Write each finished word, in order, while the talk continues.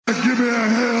Give me a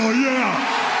hell yeah.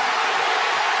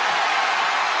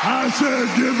 I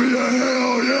said give me a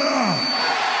hell yeah.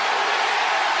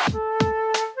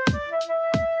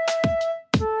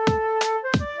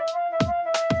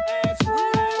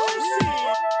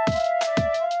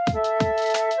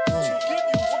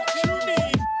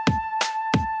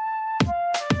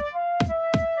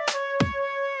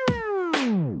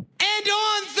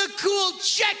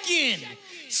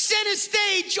 Center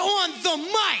stage on the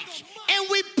mic, and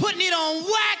we putting it on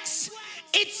wax.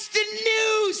 It's the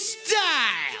new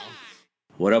style.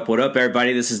 What up,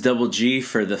 everybody? This is Double G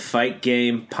for the Fight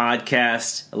Game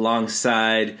podcast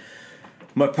alongside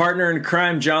my partner in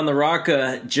crime, John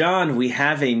LaRocca. John, we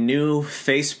have a new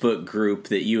Facebook group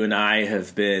that you and I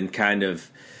have been kind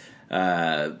of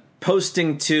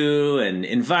posting to and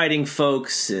inviting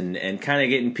folks and kind of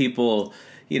getting people,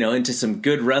 into some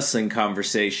good wrestling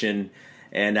conversation.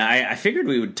 And I figured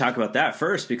we would talk about that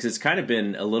first because it's kind of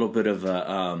been a little bit of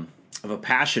a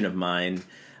passion of mine.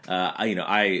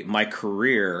 My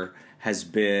career has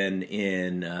been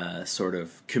in sort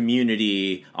of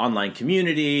online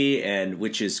community, and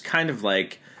which is kind of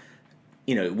like,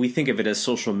 we think of it as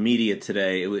social media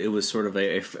today. It was sort of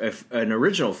an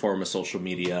original form of social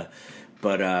media,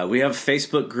 but we have a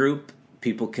Facebook group.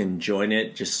 People can join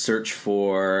it. Just search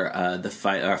for the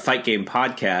Fight Game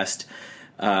podcast.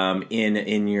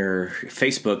 In your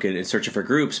Facebook and searching for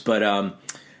groups, but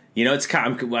it's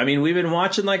kind of, we've been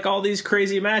watching like all these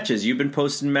crazy matches. You've been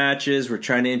posting matches. We're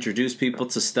trying to introduce people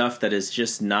to stuff that is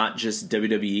just not just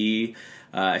WWE.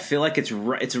 I feel like it's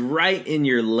right in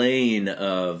your lane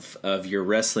of your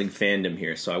wrestling fandom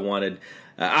here. So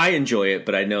I enjoy it,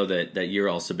 but I know that you're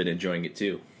also been enjoying it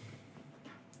too.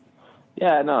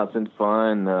 Yeah, no, it's been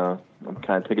fun. I'm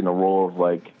kind of taking the role of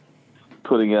like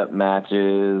putting up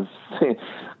matches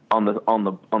on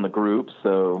the group,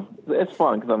 so it's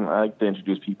fun because I like to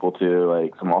introduce people to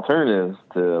like some alternatives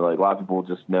to like a lot of people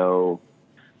just know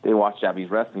they watch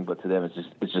Japanese wrestling, but to them it's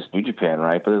just New Japan,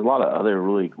 right? But there's a lot of other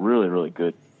really really really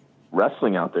good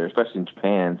wrestling out there, especially in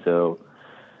Japan. So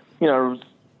throw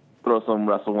some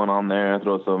Wrestle One on there,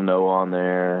 throw some No on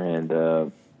there,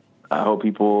 and I hope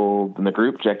people in the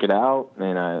group check it out,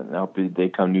 and I hope they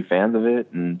become new fans of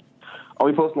it. And I'll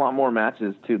be posting a lot more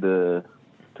matches to the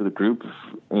group,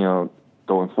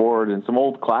 going forward, and some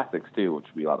old classics too, which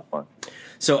would be a lot of fun.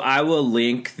 So I will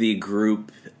link the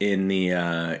group in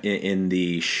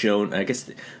the show. I guess,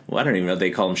 I don't even know if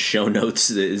they call them show notes.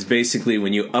 Is basically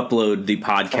when you upload the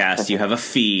podcast, you have a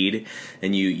feed,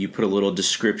 and you put a little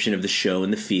description of the show in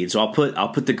the feed. So I'll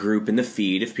put the group in the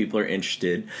feed if people are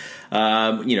interested.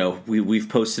 We've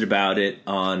posted about it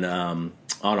on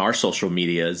our social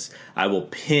medias. I will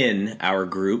pin our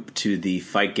group to the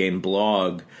Fight Game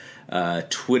blog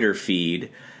Twitter feed,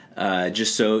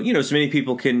 just so so many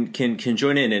people can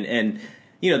join in. And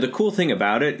the cool thing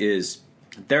about it is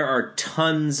there are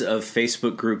tons of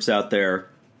Facebook groups out there,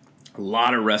 a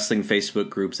lot of wrestling Facebook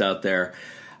groups out there.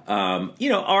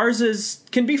 Ours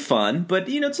can be fun, but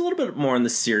it's a little bit more on the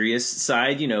serious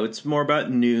side. It's more about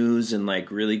news and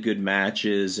like really good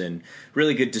matches and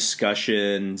really good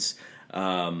discussions.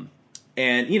 There's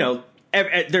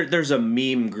a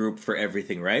meme group for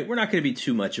everything, right? We're not going to be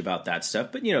too much about that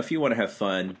stuff, but if you want to have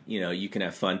fun, you can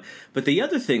have fun. But the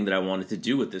other thing that I wanted to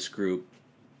do with this group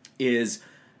is,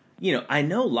 I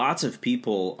know lots of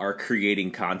people are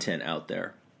creating content out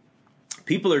there.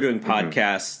 People are doing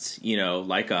podcasts,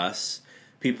 like us.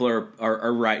 People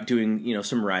are doing,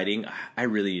 some writing. I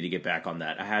really need to get back on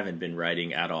that. I haven't been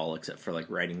writing at all, except for like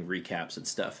writing recaps and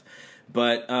stuff.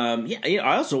 But I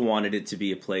also wanted it to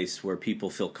be a place where people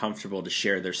feel comfortable to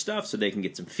share their stuff, so they can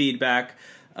get some feedback.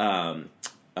 My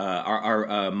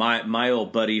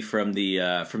old buddy from the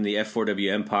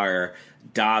F4W Empire,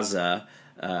 Daza,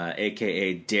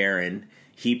 aka Darren,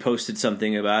 he posted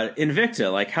something about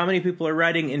Invicta. Like, how many people are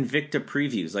writing Invicta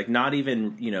previews? Like, not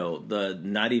even the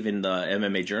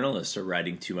MMA journalists are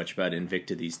writing too much about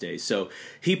Invicta these days. So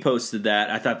he posted that.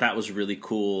 I thought that was really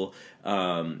cool.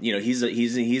 He's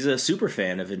a super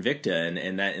fan of Invicta,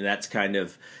 and that's kind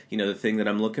of the thing that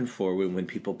I'm looking for when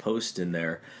people post in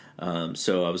there.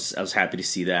 So I was happy to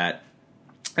see that.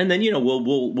 And then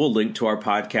we'll link to our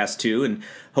podcast too, and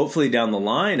hopefully down the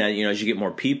line, as you get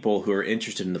more people who are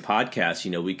interested in the podcast,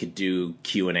 we could do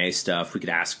Q&A stuff. We could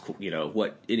ask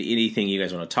anything you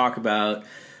guys want to talk about,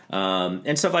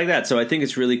 and stuff like that. So I think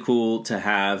it's really cool to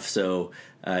have. So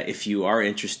if you are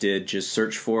interested, just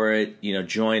search for it.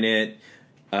 Join it.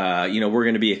 We're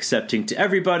going to be accepting to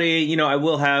everybody. I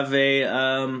will have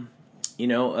a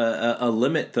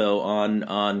limit though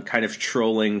on kind of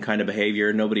trolling kind of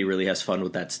behavior. Nobody really has fun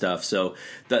with that stuff. So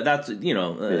that's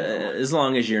as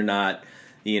long as you're not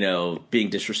being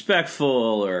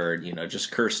disrespectful or,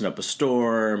 just cursing up a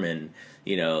storm and,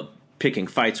 picking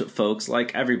fights with folks.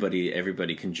 Like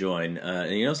everybody can join.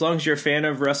 And, as long as you're a fan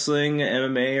of wrestling,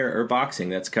 MMA or boxing,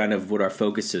 that's kind of what our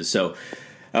focus is. So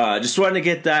just wanted to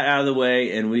get that out of the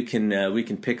way, and we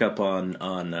can pick up on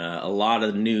a lot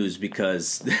of news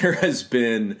because there has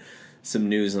been some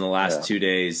news in the last 2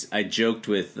 days. I joked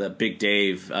with Big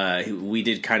Dave. We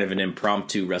did kind of an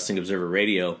impromptu Wrestling Observer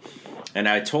Radio, and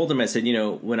I told him, I said,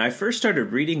 when I first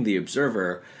started reading the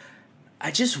Observer, I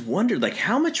just wondered,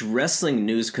 how much wrestling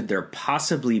news could there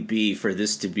possibly be for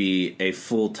this to be a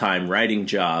full-time writing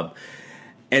job?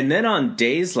 And then on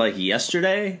days like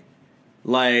yesterday,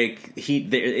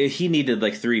 he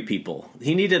needed 3 people.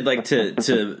 He needed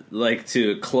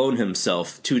to clone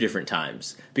himself 2 different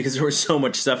times because there was so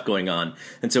much stuff going on,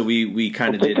 and so we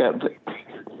kind of did.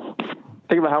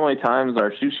 Think about how many times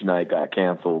our sushi night got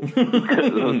canceled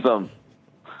because of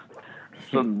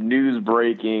some news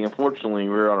breaking. Unfortunately, we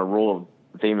were on a roll of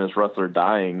famous wrestler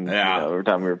dying. Yeah. Every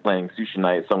time we were playing sushi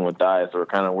night, someone would die, so we're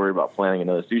kind of worried about planning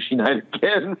another sushi night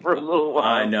again for a little while.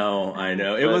 I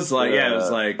know. It was like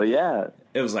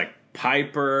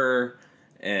Piper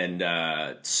and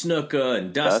Snuka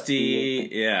and Dusty.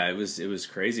 Yeah, it was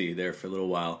crazy there for a little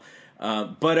while.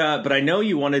 But I know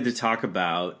you wanted to talk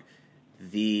about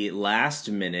the last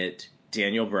minute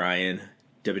Daniel Bryan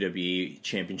WWE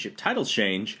Championship title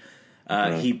change.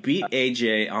 He beat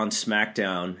AJ on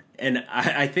SmackDown, and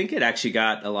I think it actually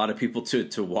got a lot of people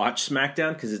to watch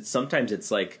SmackDown because sometimes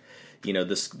it's like,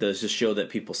 there's a show that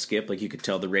people skip. Like you could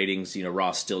tell the ratings,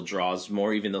 Raw still draws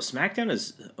more, even though SmackDown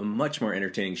is a much more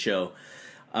entertaining show.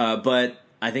 But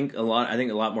I think a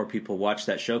lot more people watch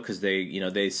that show because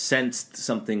they sensed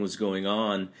something was going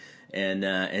on.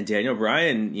 And Daniel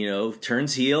Bryan,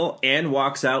 turns heel and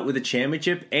walks out with a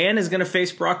championship and is going to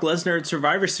face Brock Lesnar at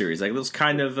Survivor Series. It was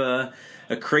kind of a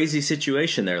crazy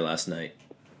situation there last night.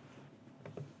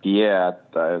 Yeah,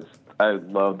 I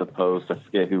love the post. I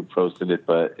forget who posted it,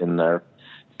 but in their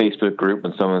Facebook group,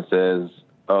 when someone says,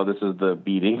 "Oh, this is the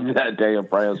beating that Daniel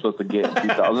Bryan was supposed to get in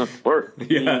 2014,"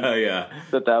 yeah,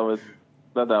 that was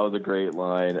a great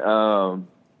line.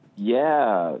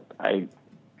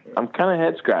 I'm kind of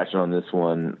head scratching on this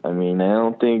one. I mean,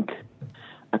 I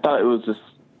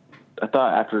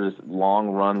thought after this long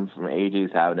run from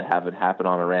AJ's having to have it happen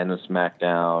on a random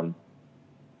SmackDown,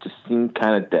 just seemed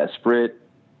kind of desperate.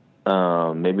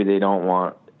 Maybe they don't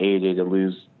want AJ to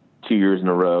lose 2 years in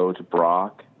a row to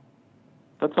Brock.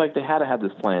 But it's they had to have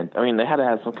this plan. I mean, they had to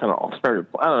have some kind of alternative.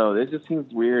 I don't know. It just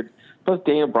seems weird. Plus,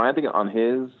 Daniel Bryan, I think on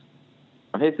his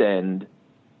end,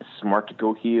 smart to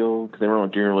go heel because they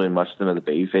weren't doing really much to him as a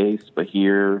babyface. But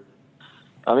here,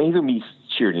 I mean, he's gonna be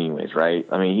cheered anyways, right?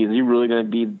 I mean, is he really gonna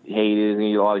be hated? Is he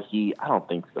gonna get a lot of heat? I don't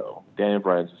think so. Daniel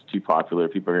Bryan's just too popular.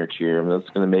 People are gonna cheer him. That's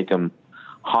gonna make him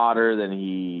hotter than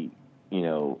he,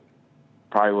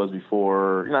 probably was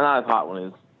before. Not as hot when he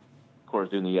was, of course,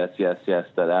 doing the yes,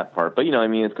 that part. But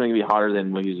it's going to be hotter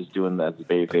than when he was just doing that as a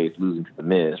babyface, losing to the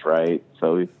Miz, right?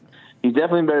 So he's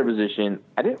definitely in a better position.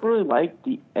 I didn't really like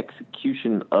the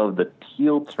execution of the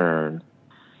heel turn.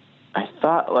 I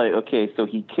thought, okay, so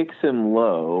he kicks him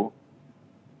low,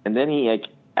 and then he,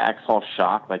 acts all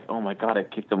shocked, oh, my God, I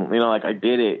kicked him. I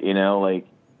did it,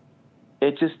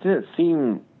 It just didn't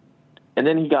seem... And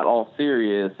then he got all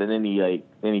serious, and then he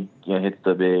hits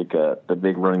the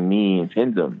big running knee and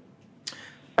pins him.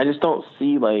 I just don't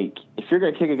see, if you're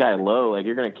going to kick a guy low,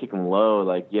 you're going to kick him low,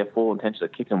 you have full intention to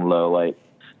kick him low. It's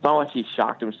not like he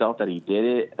shocked himself that he did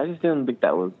it. I just didn't think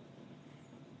that was...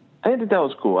 I didn't think that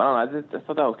was cool. I don't know. I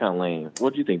thought that was kind of lame.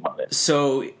 What do you think about it?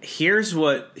 So here's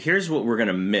what we're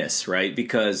gonna miss, right?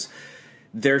 Because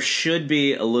there should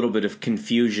be a little bit of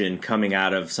confusion coming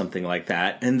out of something like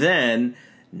that, and then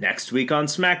next week on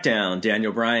SmackDown,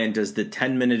 Daniel Bryan does the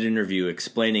 10-minute interview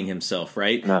explaining himself,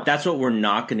 right? No. That's what we're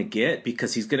not going to get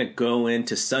because he's going to go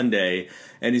into Sunday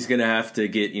and he's going to have to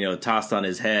get, tossed on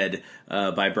his head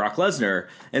by Brock Lesnar.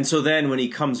 And so then when he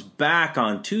comes back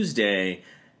on Tuesday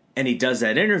and he does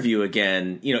that interview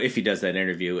again, if he does that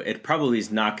interview, it probably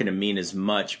is not going to mean as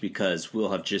much because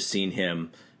we'll have just seen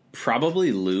him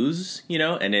probably lose,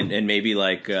 and maybe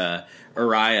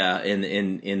Uriah in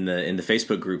the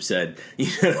Facebook group said,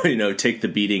 take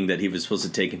the beating that he was supposed to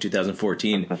take in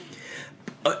 2014.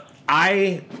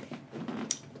 I've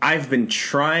been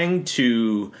trying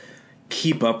to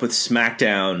keep up with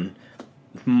SmackDown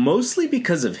mostly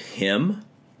because of him,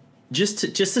 just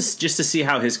to see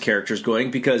how his character's going.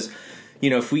 Because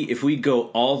if we go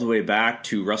all the way back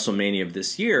to WrestleMania of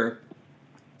this year,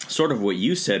 sort of what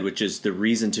you said, which is the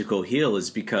reason to go heel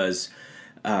is because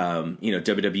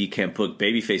WWE can't book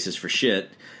baby faces for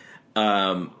shit.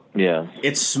 Yeah.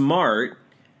 it's smart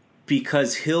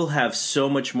because he'll have so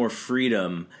much more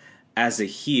freedom as a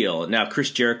heel. Now,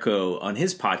 Chris Jericho on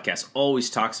his podcast always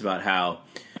talks about how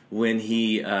when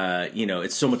he,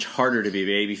 it's so much harder to be a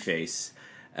babyface,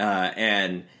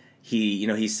 and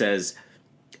he says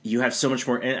you have so much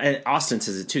more. And Austin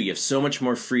says it too. You have so much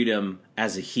more freedom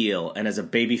as a heel, and as a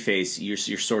babyface,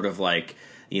 you're sort of like,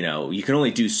 you can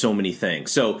only do so many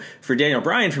things. So for Daniel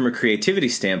Bryan, from a creativity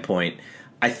standpoint,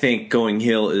 I think going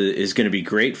heel is going to be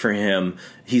great for him.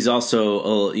 He's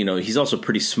also, he's also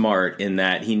pretty smart in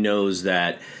that he knows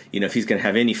that, if he's going to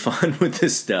have any fun with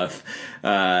this stuff,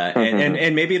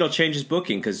 and maybe it'll change his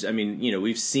booking because,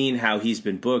 we've seen how he's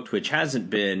been booked, which hasn't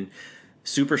been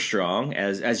super strong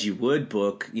as you would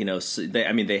book.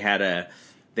 They had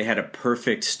a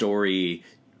perfect story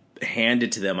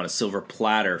handed to them on a silver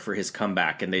platter for his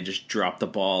comeback, and they just dropped the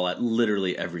ball at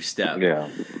literally every step. Yeah.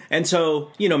 And so,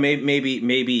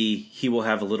 maybe he will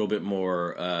have a little bit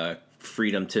more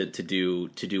freedom to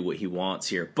do what he wants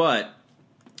here. But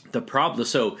the problem,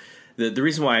 so the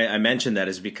reason why I mentioned that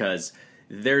is because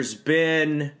there's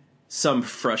been some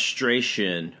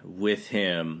frustration with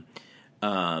him,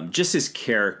 just his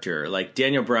character, like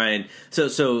Daniel Bryan.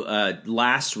 So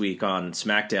last week on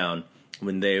SmackDown,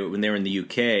 when they were in the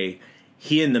UK,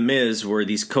 he and The Miz were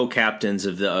these co-captains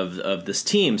of this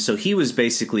team. So he was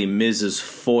basically Miz's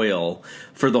foil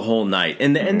for the whole night,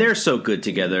 and they're so good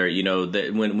together.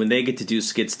 That when they get to do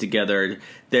skits together,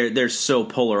 they're so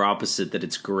polar opposite that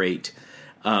it's great.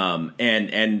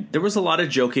 And there was a lot of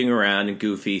joking around and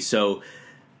goofy. So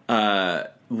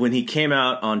when he came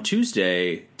out on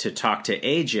Tuesday to talk to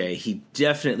AJ, he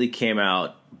definitely came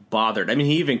out bothered.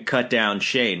 He even cut down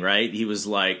Shane. Right? He was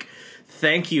like,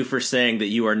 thank you for saying that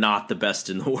you are not the best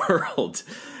in the world.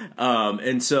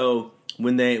 And so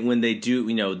when they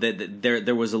do,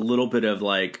 there was a little bit of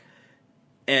like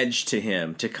edge to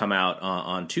him to come out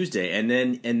on Tuesday. And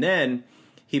then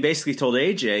he basically told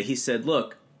AJ, he said,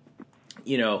 look,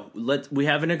 we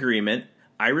have an agreement.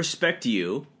 I respect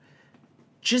you.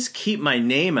 Just keep my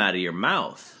name out of your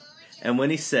mouth. And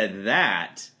when he said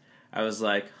that, I was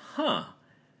like,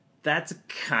 that's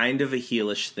kind of a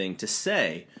heelish thing to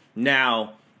say.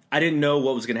 Now, I didn't know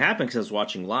what was going to happen because I was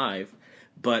watching live,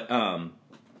 but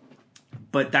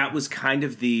that was kind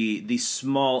of the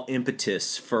small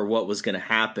impetus for what was going to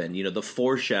happen, the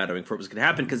foreshadowing for what was going to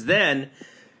happen, because then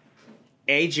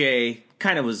AJ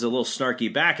kind of was a little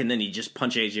snarky back, and then he just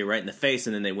punched AJ right in the face,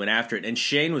 and then they went after it, and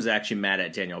Shane was actually mad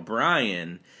at Daniel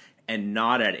Bryan and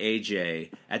not at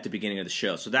AJ at the beginning of the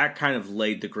show, so that kind of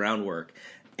laid the groundwork.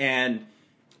 And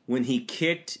when he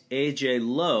kicked AJ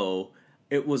low,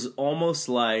 it was almost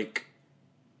like,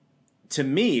 to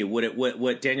me,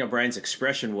 what Daniel Bryan's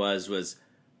expression was,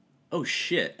 oh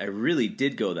shit, I really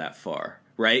did go that far,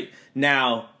 right?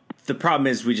 Now, the problem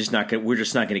is we're just not going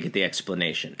to get the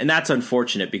explanation, and that's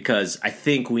unfortunate because I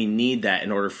think we need that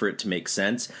in order for it to make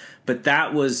sense. But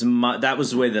that was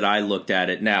the way that I looked at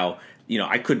it. Now,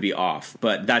 I could be off,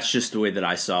 but that's just the way that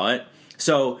I saw it.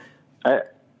 So, I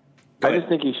just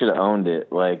think he should have owned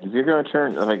it. Like, if you're going to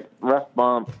turn ref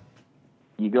bump,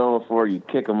 you go for it, you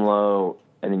kick him low,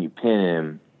 and then you pin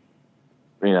him.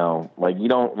 You don't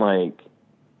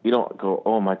go,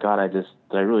 oh my god, did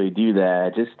I really do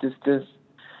that? Just didn't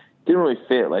really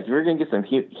fit. Like, if you're gonna get some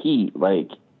heat, like,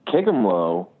 kick him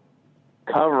low,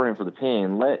 cover him for the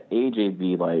pin, let AJ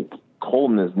be like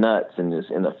cold in his nuts and just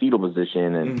in the fetal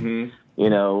position, and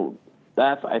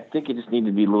I think it just needed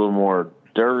to be a little more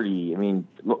dirty.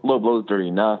 Low blow's dirty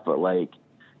enough, but like,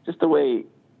 just the way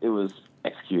it was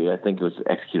executed, I think it was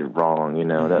executed wrong.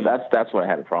 That's what I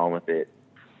had a problem with it.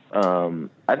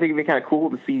 I think it'd be kind of cool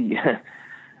to see.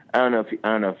 I don't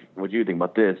know what you think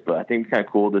about this, but I think it's kind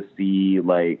of cool to see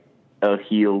like a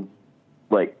heel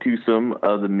like twosome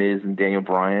of the Miz and Daniel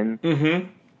Bryan.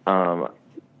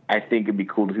 I think it'd be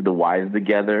cool to see the Wise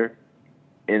together,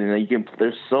 and then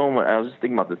there's so much. I was just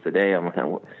thinking about this today. I'm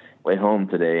kind of way home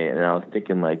today, and I was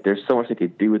thinking like there's so much they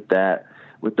could do with that.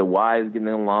 With the Wise getting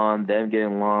along, them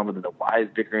getting along, but then the Wise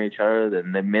bickering each other,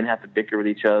 then the men have to bicker with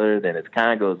each other, then it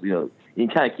kind of goes, you can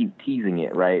kind of keep teasing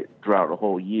it, right, throughout the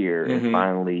whole year, and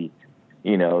finally,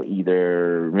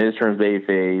 either Miz turns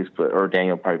babyface, or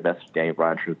Daniel Bryan turns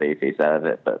babyface out of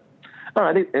it. But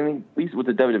I think at least with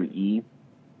the WWE,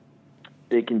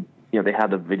 they can, they have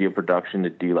the video production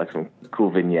to do like some cool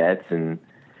vignettes and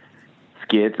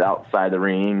skits outside the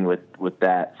ring with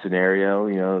that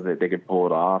scenario, that they could pull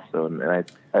it off. So, and I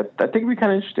think it'd be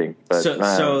kind of interesting. But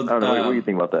I don't know. What do you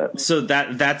think about that? So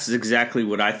that's exactly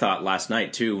what I thought last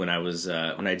night too when I was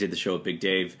when I did the show with Big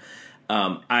Dave.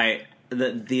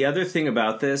 The other thing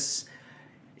about this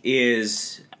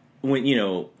is when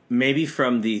maybe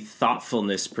from the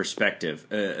thoughtfulness perspective,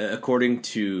 according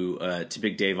to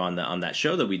Big Dave on that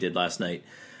show that we did last night,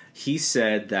 he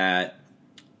said that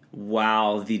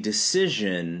while the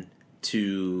decision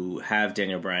to have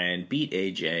Daniel Bryan beat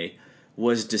AJ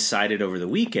was decided over the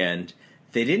weekend,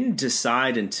 they didn't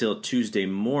decide until Tuesday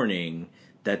morning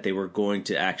that they were going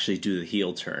to actually do the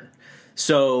heel turn.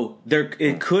 So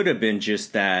it could have been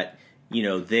just that,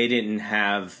 they didn't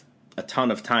have a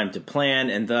ton of time to plan,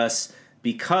 and thus,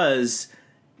 because,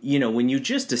 when you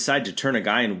just decide to turn a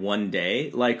guy in one day,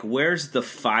 like, where's the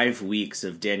 5 weeks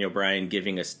of Daniel Bryan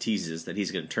giving us teases that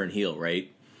he's going to turn heel,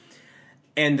 right?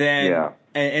 And then,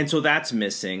 and so that's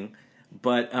missing,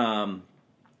 but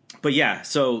yeah,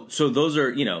 so those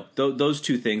are, those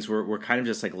two things were kind of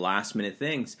just like last minute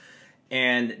things.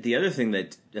 And the other thing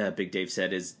that Big Dave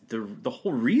said is the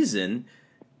whole reason,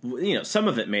 some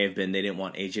of it may have been they didn't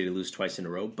want AJ to lose twice in a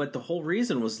row, but the whole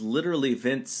reason was literally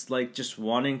Vince like just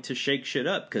wanting to shake shit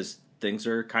up because things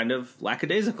are kind of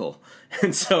lackadaisical.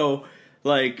 And so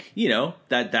like,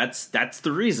 that's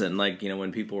the reason. Like,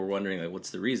 when people were wondering like what's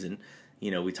the reason,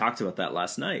 we talked about that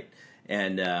last night.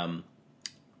 And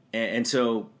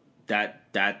so that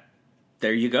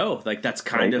there you go. Like that's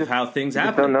kind of how things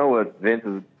happen. You don't know what Vince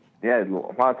is. Yeah,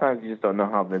 a lot of times you just don't know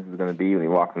how Vince is going to be when he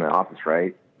walks in the office,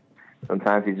 right?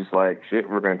 Sometimes he's just like, shit,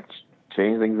 we're going to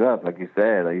change things up. Like you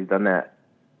said, like he's done that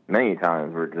many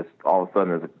times where just all of a sudden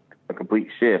there's a complete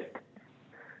shift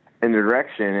in the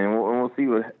direction. And we'll see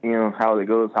what, how it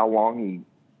goes, how long he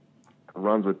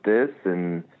runs with this.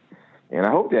 And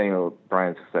I hope Daniel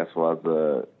Bryan's successful as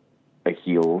a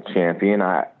heel champion.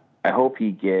 I hope he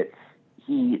gets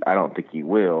heat. I don't think he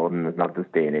will, and it's not this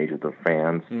day and age with the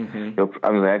fans. Mm-hmm.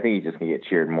 I think he's just going to get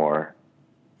cheered more.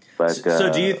 But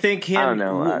so do you think him? I don't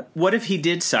know. What if he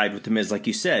did side with the Miz, like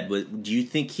you said? Do you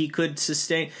think he could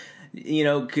sustain?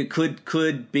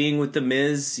 Could being with the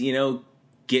Miz,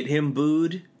 get him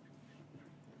booed?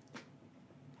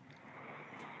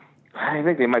 I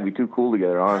think they might be too cool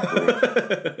together, honestly.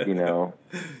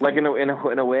 Like in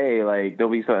a way, like they'll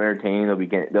be so entertaining.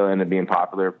 They'll end up being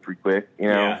popular pretty quick.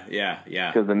 Yeah.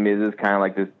 Because the Miz is kind of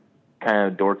like this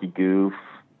kind of dorky goof.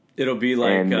 It'll be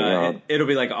like it'll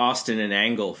be like Austin and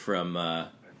Angle from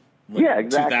exactly.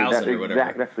 2000 or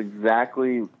whatever.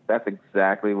 That's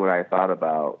exactly what I thought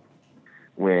about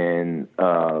when I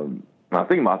was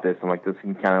thinking about this. I'm like, this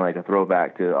is kind of like a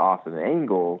throwback to Austin and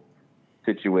Angle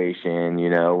situation,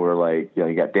 where like,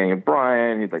 you got Daniel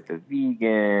Bryan, he's like the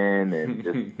vegan and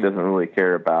just doesn't really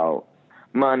care about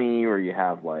money, or you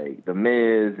have like the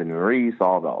Miz and Maurice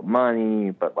all about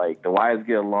money, but like the wives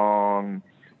get along,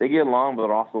 but they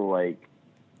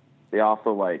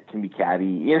also can be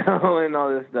catty, and all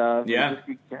this stuff. Yeah.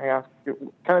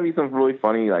 Kind of be some really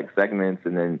funny like segments,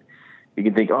 and then you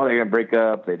can think, oh, they're gonna break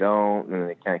up, they don't, and then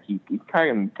they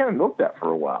kind of milk that for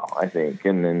a while, I think,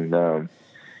 and then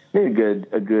maybe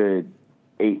a good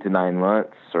 8 to 9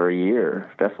 months or a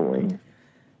year, definitely.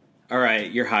 All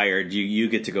right, you're hired. You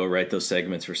get to go write those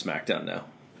segments for SmackDown now.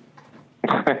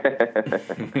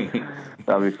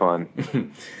 That'll be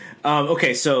fun.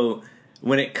 Okay, so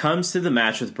when it comes to the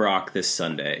match with Brock this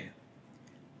Sunday,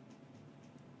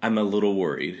 I'm a little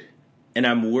worried. And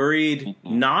I'm worried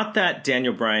not that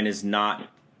Daniel Bryan is not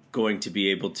going to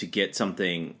be able to get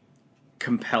something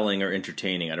compelling or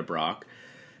entertaining out of Brock,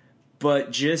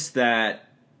 but just that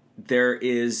there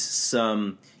is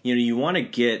some, you want to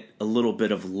get a little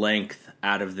bit of length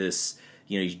out of this.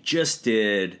 You just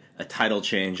did a title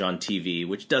change on TV,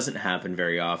 which doesn't happen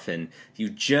very often. You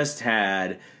just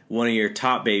had one of your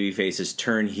top baby faces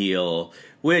turn heel,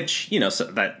 which, so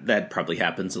that probably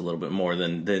happens a little bit more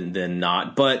than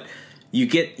not. But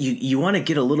you want to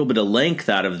get a little bit of length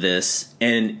out of this.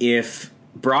 And if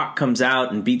Brock comes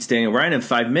out and beats Daniel Bryan in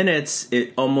 5 minutes,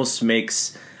 it almost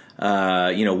makes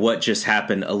what just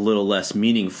happened a little less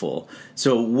meaningful.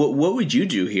 So what would you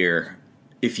do here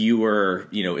if you were,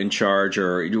 in charge,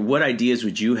 or what ideas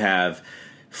would you have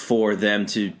for them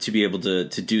to be able to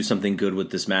do something good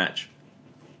with this match?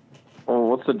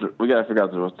 Well, we got to figure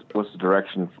out what's the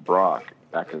direction for Brock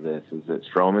after this. Is it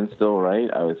Strowman still,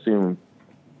 right? I would assume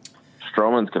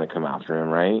Strowman's going to come after him,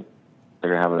 right?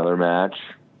 They're going to have another match.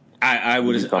 I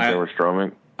would do something with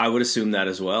Strowman. I would assume that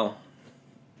as well.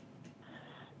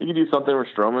 You could do something where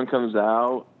Strowman comes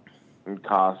out and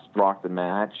costs Brock the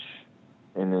match,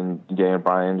 and then Daniel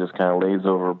Bryan just kind of lays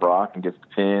over Brock and gets the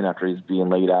pin after he's being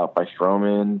laid out by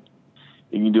Strowman.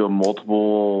 You can do a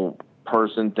multiple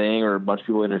person thing, or a bunch of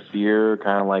people interfere,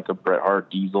 kind of like a Bret Hart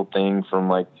Diesel thing from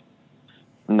like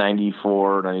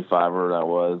 94, 95, or that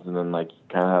was, and then like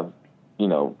kind of have,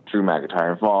 Drew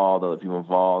McIntyre involved, other people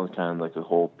involved, kind of like the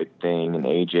whole big thing, and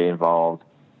AJ involved.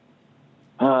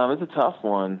 It's a tough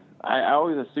one. I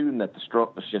always assumed that the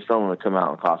Strowman would come out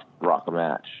and cost Brock a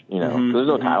match, because there's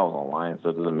no titles on the line, so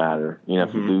it doesn't matter.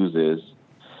 If he loses,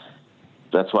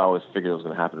 that's why I always figured it was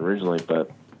going to happen originally. But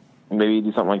maybe you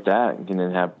do something like that, and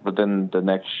then but then the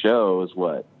next show is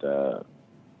what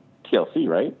TLC,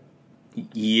 right?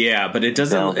 Yeah, but it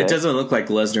doesn't look like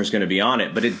Lesnar's going to be on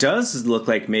it. But it does look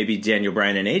like maybe Daniel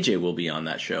Bryan and AJ will be on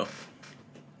that show.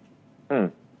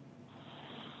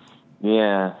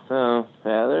 Yeah. So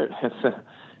they're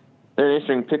an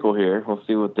interesting pickle here. We'll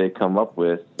see what they come up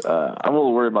with. I'm a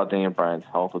little worried about Daniel Bryan's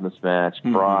health in this match.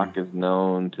 Brock is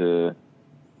known to.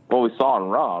 Well, we saw it on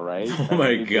Raw, right? Oh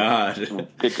my God!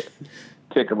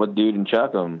 Pick up a dude and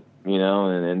chuck him,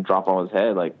 and drop on his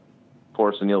head like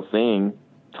poor Sunil Singh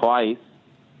twice.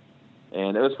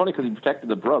 And it was funny because he protected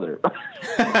the brother.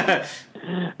 I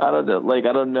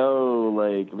don't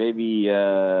know. Maybe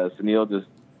Sunil just,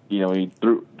 he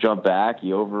jumped back, he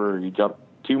jumped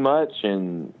too much,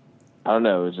 and I don't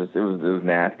know. It was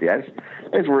nasty. I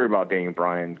just worry about Daniel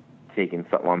Bryan taking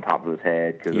something on top of his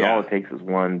head because all it takes is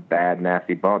one bad,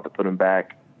 nasty bump to put him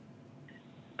back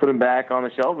on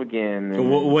the shelf again. And,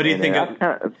 what do you think?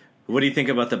 What do you think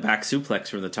about the back suplex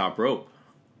from the top rope?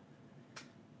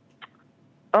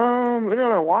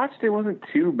 I watched it. It wasn't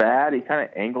too bad. He kind of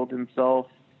angled himself.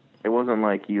 It wasn't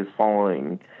like he was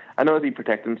falling. I know that he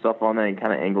protected himself on that. He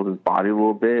kind of angled his body a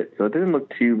little bit, so it didn't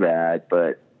look too bad.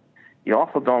 But you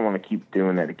also don't want to keep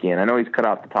doing that again. I know he's cut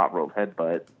out the top rope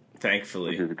headbutt,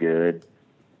 thankfully, which is good.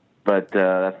 But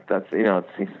that's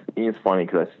it's funny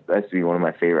because that used to be one of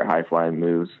my favorite high flying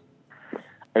moves.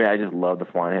 I mean, I just love the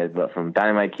flying headbutt from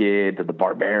Dynamite Kid to the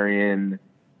Barbarian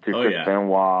to Chris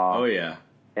Benoit. Oh yeah,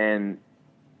 and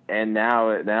now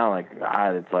like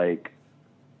God, it's like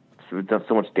it does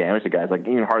so much damage to guys. Like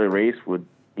even Harley Race would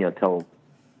tell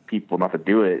people not to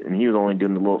do it, and he was only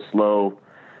doing the little slow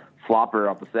flopper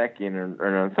up the second,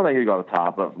 or sometimes he'd go off the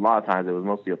top, but a lot of times it was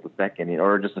mostly up the second,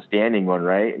 or just a standing one,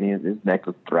 right? And his neck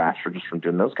was thrashed just from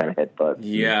doing those kind of headbutts.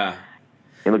 Yeah.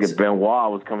 And look at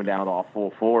Benoit was coming down with all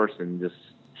full force and just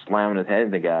slamming his head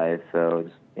into guys. So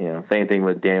same thing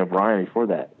with Daniel Bryan before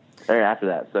that, or after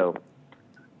that. So.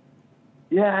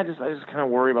 Yeah, I just kind of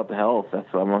worry about the health.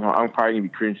 That's what I'm probably gonna be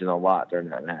cringing a lot during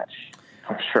that match.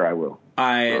 I'm sure I will.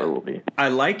 I will be. I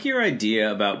like your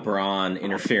idea about Braun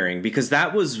interfering because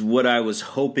that was what I was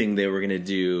hoping they were going to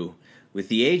do with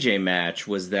the AJ match.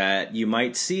 Was that you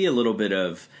might see a little bit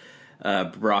of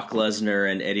Brock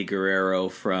Lesnar and Eddie Guerrero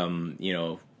from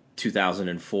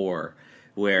 2004,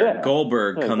 where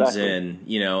Goldberg comes in,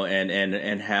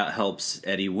 and helps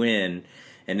Eddie win,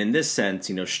 and in this sense,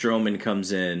 Strowman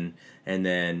comes in. And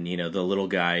then, the little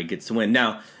guy gets to win.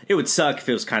 Now, it would suck if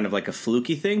it was kind of like a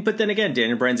fluky thing. But then again,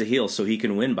 Daniel Bryan's a heel, so he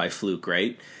can win by fluke,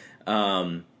 right?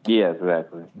 Yeah,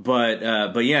 exactly. But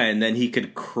yeah, and then he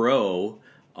could crow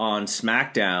on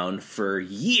SmackDown for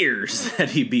years that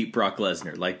he beat Brock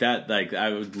Lesnar. Like that, I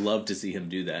would love to see him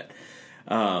do that.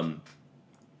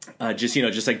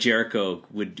 Just like Jericho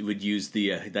would use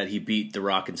that he beat The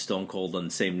Rock and Stone Cold on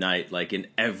the same night, like in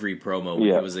every promo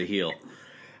when he was a heel.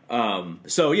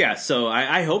 So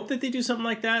I hope that they do something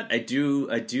like that. I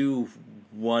do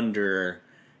wonder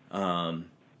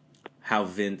how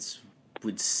Vince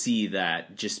would see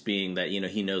that, just being that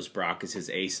he knows Brock is his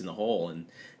ace in the hole,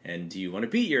 and do you want to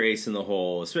beat your ace in the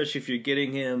hole, especially if you're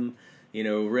getting him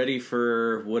ready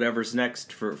for whatever's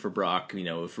next for Brock.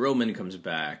 If Roman comes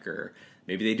back, or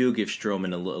maybe they do give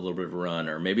Strowman a little bit of a run,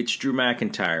 or maybe it's Drew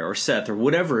McIntyre or Seth or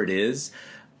whatever it is.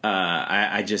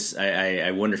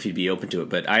 I wonder if he'd be open to it,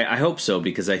 but I hope so,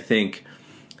 because I think,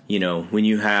 when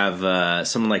you have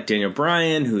someone like Daniel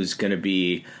Bryan, who's going to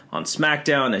be on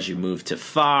SmackDown as you move to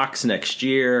Fox next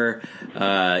year,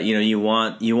 you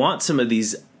want some of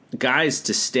these guys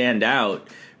to stand out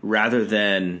rather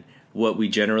than what we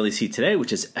generally see today,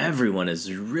 which is everyone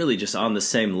is really just on the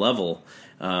same level.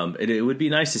 It would be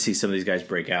nice to see some of these guys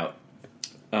break out.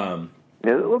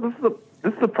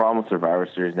 This is the problem with Survivor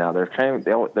Series now. They're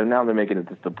making it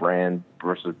just a brand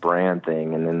versus brand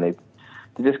thing, and then they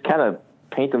just kind of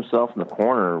paint themselves in the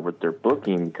corner with their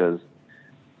booking, because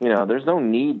there's no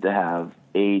need to have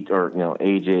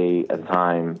AJ at the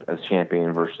time as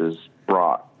champion versus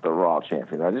Brock, the Raw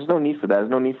champion. There's no need for that. There's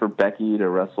no need for Becky to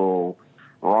wrestle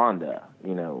Ronda.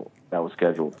 That was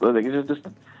scheduled. There's just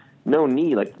no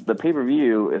need. Like, the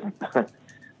pay-per-view is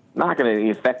not going to be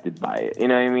affected by it. You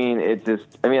know what I mean? It's just,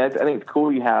 I think it's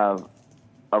cool you have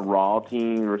a Raw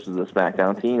team versus a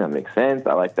SmackDown team. That makes sense.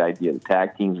 I like the idea of the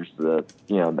tag teams versus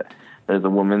there's a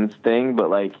women's thing. But,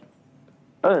 like,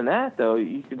 other than that, though,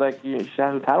 you could,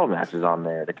 shadow title matches on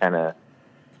there to kind of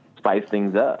spice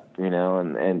things up, and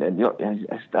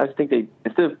I just think they,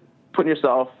 instead of putting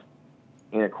yourself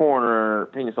in a corner,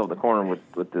 putting yourself in the corner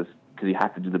with this, because you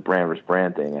have to do the brand versus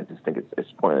brand thing. I just think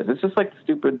it's pointless. It's just like the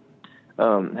stupid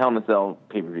Hell in a Cell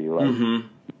pay-per-view. Like,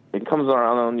 it comes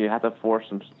around, you have to force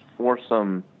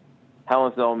some Hell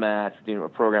in a Cell match, a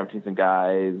program between some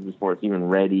guys before it's even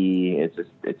ready. It's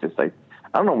just like,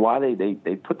 I don't know why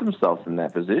they put themselves in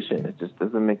that position. It just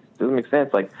doesn't make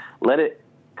sense. Like, let it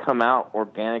come out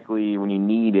organically when you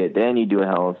need it. Then you do a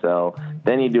Hell in a Cell.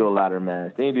 Then you do a ladder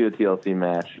match. Then you do a TLC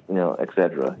match.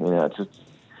 Etc. It's just,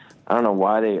 I don't know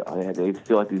why they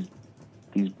feel like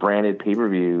these branded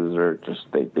pay-per-views are just,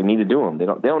 they need to do them. They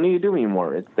don't need to do them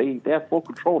anymore. They have full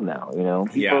control now.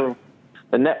 People,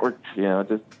 the network.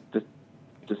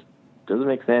 Just doesn't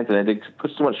make sense, and it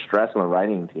puts too much stress on the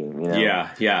writing team.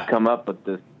 To come up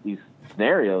with these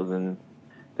scenarios and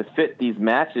to fit these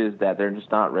matches that they're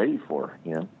just not ready for.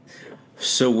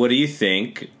 So, what do you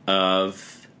think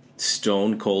of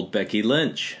Stone Cold Becky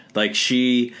Lynch? Like,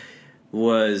 she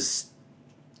was.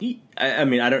 I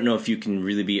mean, I don't know if you can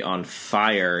really be on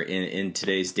fire in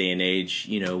today's day and age.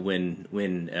 When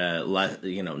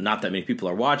not that many people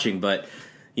are watching, but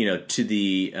to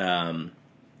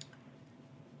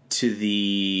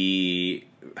the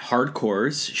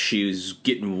hardcores, she was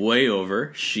getting way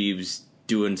over. She was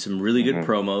doing some really good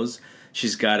promos.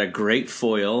 She's got a great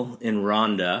foil in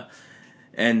Ronda.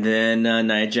 And then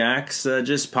Nia Jax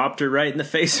just popped her right in the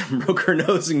face and broke her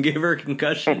nose and gave her a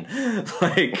concussion.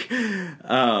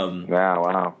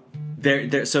 Wow.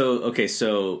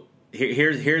 So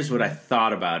here's what I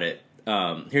thought about it.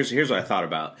 Here's what I thought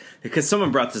about, because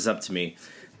someone brought this up to me.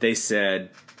 They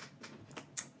said,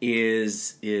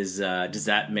 does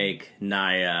that make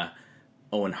Nia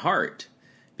Owen Hart?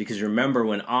 Because remember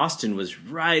when Austin was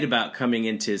right about coming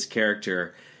into his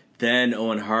character, then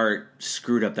Owen Hart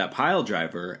screwed up that pile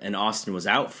driver and Austin was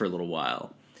out for a little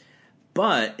while.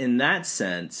 But in that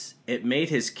sense, it made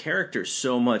his character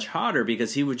so much hotter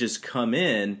because he would just come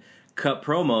in, cut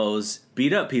promos,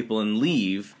 beat up people, and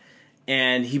leave.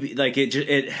 And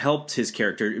it helped his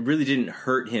character. It really didn't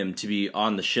hurt him to be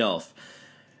on the shelf.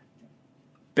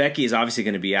 Becky is obviously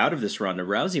going to be out of this Ronda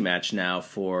Rousey match now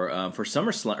for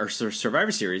SummerSlam or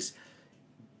Survivor Series.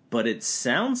 But it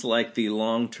sounds like the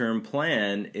long-term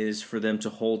plan is for them to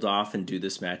hold off and do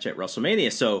this match at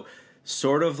WrestleMania. So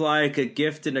sort of like a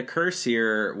gift and a curse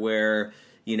here, where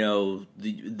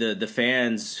the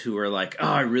fans who are like, oh,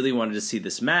 I really wanted to see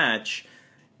this match,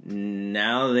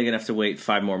 now they're gonna have to wait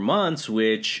 5 more months,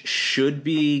 which should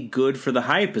be good for the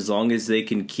hype as long as they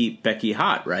can keep Becky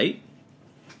hot, right?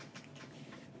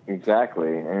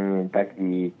 Exactly. I mean,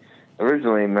 Becky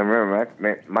originally, remember,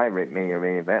 my main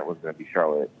event was going to be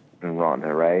Charlotte and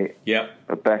Ronda, right? Yep.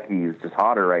 But Becky's just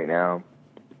hotter right now,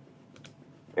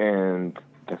 and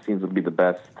that seems to be the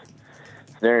best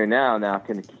scenario now. Now,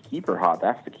 can they keep her hot?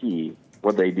 That's the key.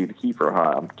 What they do to keep her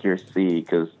hot, I'm curious to see,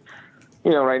 because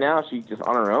right now she just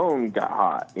on her own got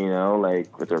hot.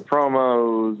 Like with her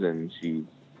promos, and she's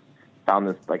found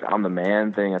this like I'm the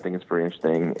man thing. I think it's pretty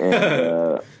interesting,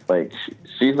 and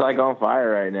she's like on fire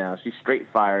right now. She's straight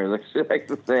fire, like she likes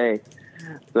to say.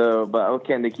 So, but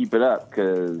can they keep it up?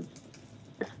 Because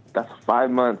that's 5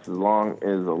 months is a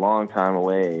long time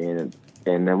away, and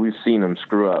then we've seen them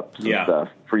screw up some stuff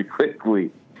pretty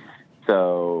quickly.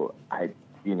 So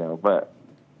but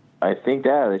I think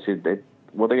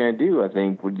what they're gonna do. I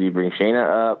think would you bring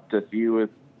Shayna up to feud with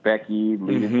Becky,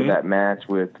 lead into that match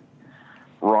with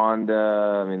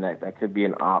Ronda. I mean that could be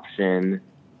an option.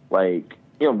 Like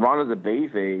Ronda's a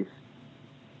babyface,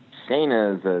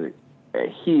 Shayna's a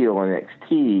heel in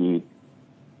NXT,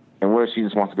 and what if she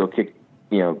just wants to go kick?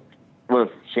 What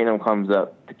if Shayna comes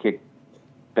up to kick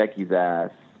Becky's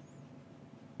ass,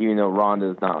 even though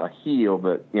Ronda's not a heel,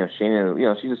 but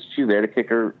Shayna, she's there to kick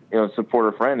her, support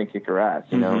her friend and kick her ass,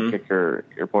 kick her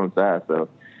opponent's ass. So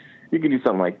you could do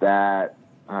something like that.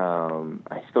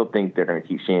 I still think they're going to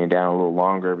keep Shayna down a little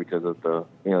longer because of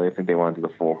they think they want to do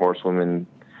the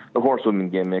the horsewoman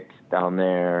gimmick down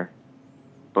there.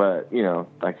 But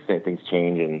like I said, things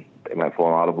change and they might pull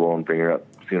an audible and bring her up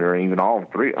sooner, even all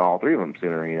three of them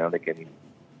sooner. They can.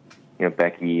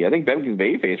 Becky. I think Becky's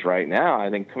babyface right now.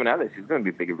 I think coming out of this, she's going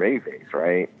to be a bigger babyface,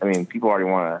 right? I mean, people already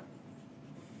want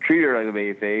to treat her like a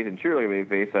babyface and treat her like a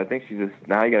babyface. So I think she's just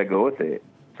now you got to go with it.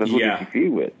 So who does she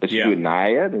feud with? Does she feud with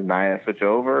Nia? Does Nia switch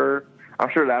over? I'm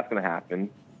sure that's going to happen.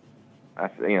 I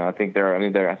think I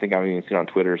think I've even seen on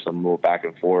Twitter some little back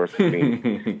and forth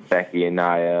between Becky and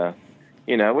Nia.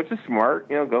 Which is smart.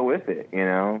 Go with it.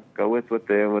 Go with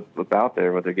what's out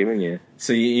there, what they're giving you.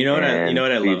 So what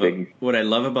I love. What I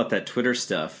love about that Twitter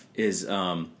stuff is,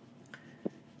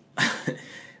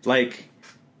 like,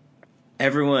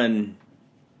 everyone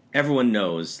everyone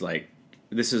knows, like,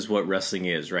 this is what wrestling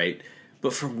is, right?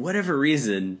 But for whatever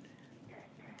reason,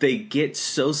 they get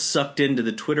so sucked into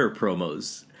the Twitter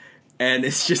promos. And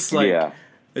it's just like, Yeah.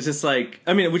 it's just like,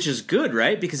 I mean, which is good,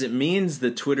 right? Because it means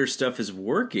the Twitter stuff is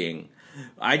working.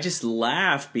 I just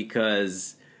laugh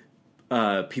because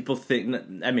people think,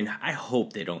 I mean, I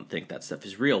hope they don't think that stuff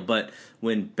is real, but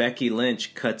when Becky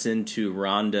Lynch cuts into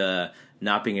Ronda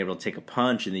not being able to take a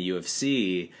punch in the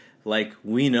UFC, like,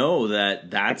 we know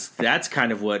that's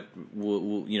kind of what,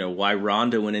 you know, why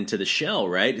Ronda went into the shell,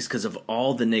 right? It's because of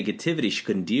all the negativity. She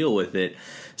couldn't deal with it.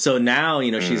 So now,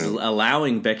 you know, she's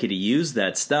allowing Becky to use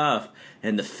that stuff,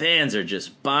 and the fans are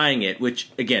just buying it, which,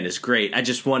 again, is great. I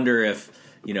just wonder if,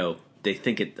 you know, they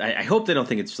think it, I hope they don't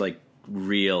think it's, like,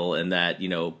 real, and that, you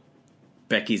know,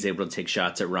 Becky's able to take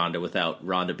shots at Ronda without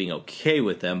Ronda being okay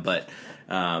with them. But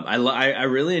I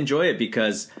really enjoy it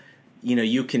because, you know,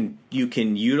 you can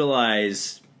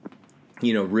utilize,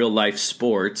 you know, real life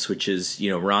sports, which is,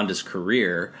 you know, Ronda's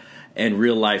career, and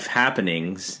real life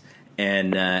happenings,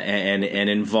 and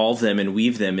involve them and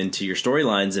weave them into your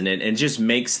storylines, and it just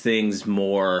makes things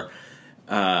more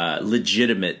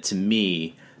legitimate to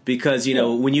me. Because, you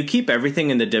know, when you keep everything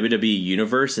in the WWE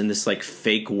universe in this, like,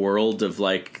 fake world of,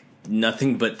 like,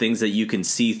 nothing but things that you can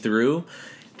see through,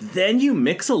 then you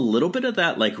mix a little bit of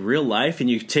that, like, real life,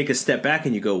 and you take a step back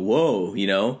and you go, whoa, you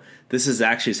know, this is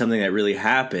actually something that really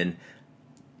happened.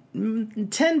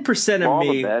 10% of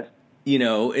me, you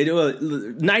know,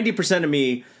 90% of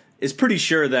me is pretty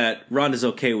sure that Ronda's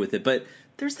okay with it. But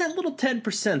there's that little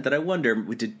 10% that I wonder,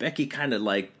 did Becky kind of,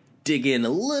 like, dig in a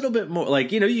little bit more?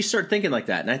 Like, you know, you start thinking like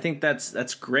that, and I think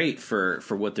that's great for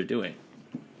what they're doing.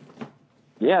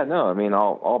 Yeah, no, I mean,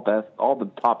 all the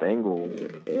top angles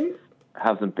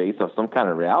have some base of some kind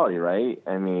of reality, right?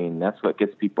 I mean, that's what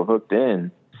gets people hooked in.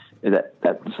 Is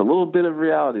that just a little bit of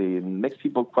reality and makes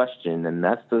people question, and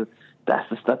that's the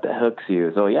stuff that hooks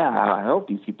you. So yeah, I hope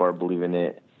these people are believing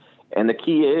it. And the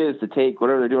key is to take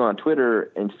whatever they're doing on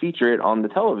Twitter and feature it on the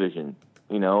television.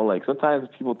 You know, like, sometimes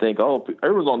people think, oh,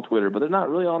 everyone's on Twitter, but they're not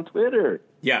really on Twitter.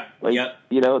 Yeah. Like,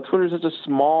 you know, Twitter's such a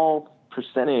small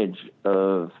percentage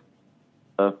of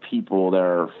people that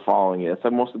are following it. It's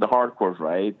like most of the hardcores,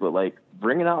 right? But, like,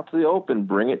 bring it out to the open,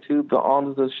 bring it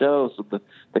onto the show, so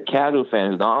the casual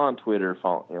fans not on Twitter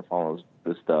follow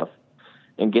this stuff,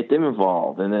 and get them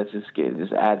involved. And that's just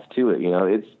adds to it. You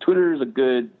know, Twitter is a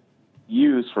good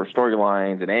use for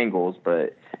storylines and angles,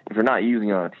 but if you're not using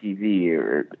it on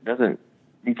TV,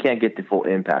 you can't get the full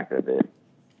impact of it.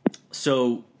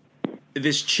 So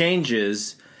this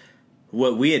changes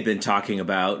what we had been talking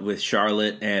about with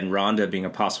Charlotte and Ronda being a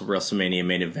possible WrestleMania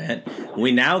main event.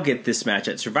 We now get this match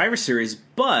at Survivor Series,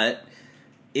 but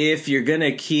if you're going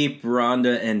to keep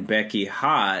Ronda and Becky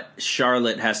hot,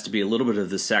 Charlotte has to be a little bit of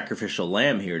the sacrificial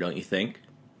lamb here, don't you think?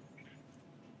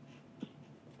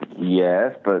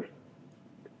 Yes, but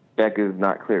Becca's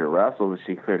not clear to wrestle. Is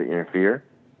she clear to interfere?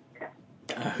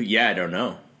 Yeah, I don't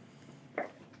know.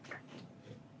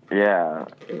 Yeah,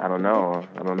 I don't know.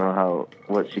 I don't know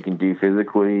what she can do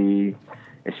physically.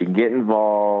 If she can get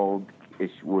involved,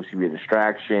 will she be a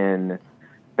distraction?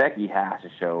 Becky has to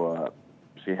show up.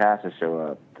 She has to show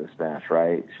up this match,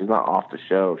 right? She's not off the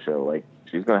show. Like,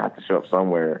 she's going to have to show up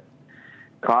somewhere.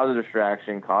 Cause a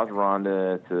distraction, cause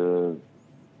Ronda to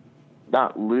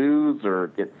not lose or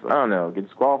get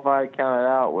disqualified, counted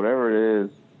out, whatever it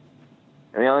is.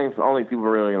 I mean, I think only people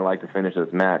are really going to like to finish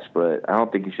this match, but I don't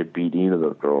think you should beat either of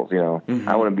those girls, you know. Mm-hmm.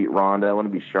 I want to beat Ronda. I want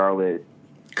to beat Charlotte.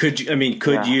 Could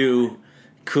you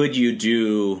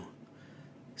do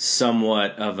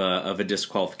somewhat of a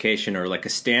disqualification, or like a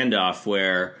standoff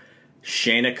where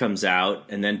Shayna comes out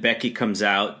and then Becky comes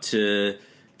out to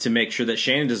make sure that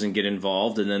Shayna doesn't get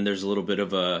involved, and then there's a little bit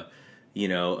of a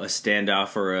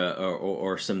standoff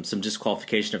or some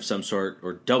disqualification of some sort,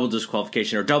 or double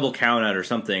disqualification or double count out or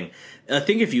something. I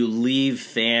think if you leave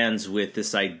fans with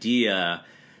this idea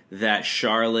that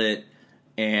Charlotte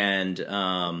and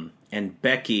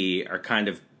Becky are kind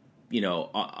of,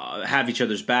 have each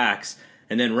other's backs,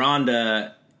 and then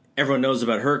Ronda, everyone knows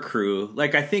about her crew.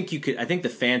 Like, I think the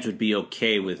fans would be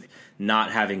okay with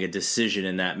not having a decision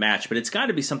in that match, but it's got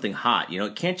to be something hot.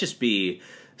 It can't just be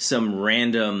some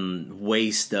random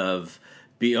waste of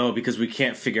because we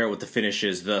can't figure out what the finish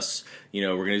is, thus, we're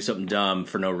going to do something dumb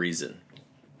for no reason.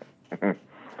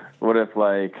 What if,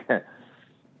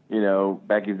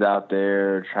 Becky's out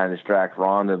there trying to distract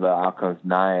Ronda, but out comes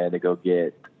Nia to go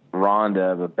get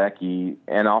Ronda, but Becky's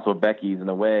in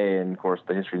the way, and of course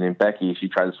the history named Becky. She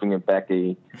tries to swing at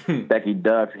Becky. Becky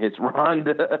ducks, hits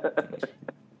Ronda.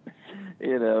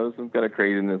 some kind of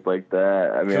craziness like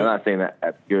that. I mean, I'm not saying that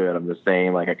that's good. I'm just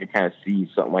saying, like, I could kind of see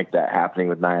something like that happening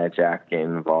with Nia Jax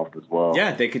getting involved as well.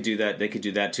 Yeah, they could do that. They could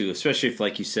do that too, especially if,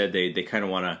 like you said, they kind of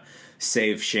want to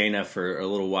save Shayna for a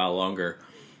little while longer.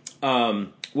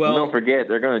 Well, don't forget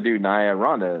they're going to do Nia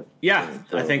Ronda. Yeah,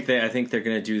 so. I think they're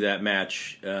going to do that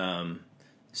match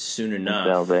soon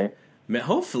enough.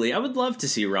 Hopefully, I would love to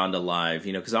see Ronda live,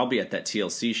 because I'll be at that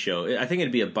TLC show. I think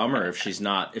it'd be a bummer if she's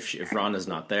not, if Ronda's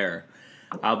not there.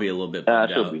 I'll be a little bit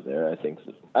bummed she'll out. be there. I think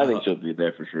so. I think she'll be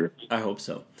there for sure. I hope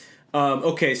so.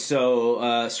 Okay,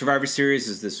 so Survivor Series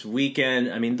is this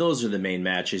weekend. I mean, those are the main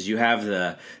matches. You have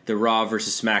the Raw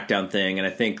versus SmackDown thing, and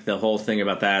I think the whole thing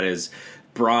about that is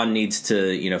Braun needs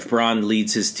to, if Braun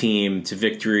leads his team to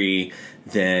victory,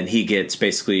 then he gets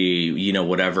basically,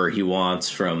 whatever he wants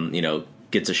from,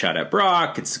 gets a shot at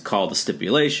Brock, gets to call the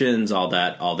stipulations, all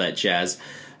that jazz.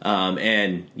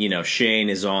 And Shane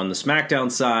is on the SmackDown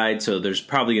side, so there's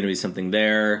probably going to be something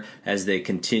there as they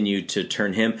continue to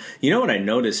turn him. You know what I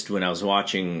noticed when I was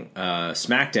watching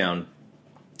SmackDown?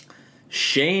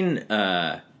 Shane,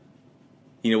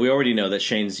 we already know that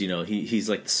Shane's, he's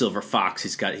like the silver fox.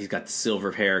 He's got the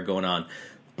silver hair going on,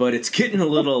 but it's getting a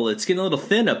little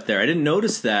thin up there. I didn't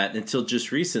notice that until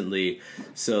just recently.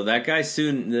 So the guy's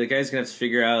gonna have to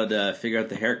figure out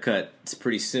the haircut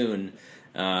pretty soon.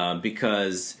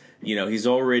 Because he's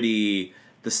already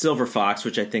the silver fox,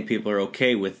 which I think people are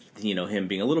okay with, him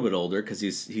being a little bit older because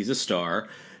he's a star,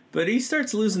 but he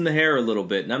starts losing the hair a little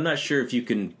bit, and I'm not sure if you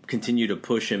can continue to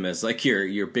push him as like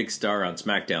your big star on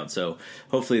SmackDown. So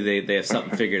hopefully they have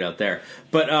something figured out there.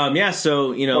 But so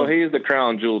well, he's the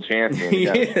crown jewel champion. He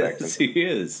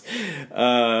is.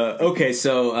 Okay,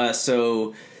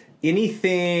 so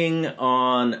anything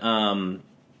on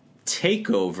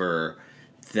Takeover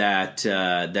that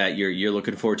you're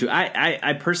looking forward to?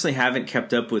 I personally haven't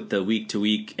kept up with the week to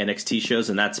week NXT shows,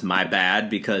 and that's my bad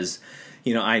because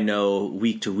I know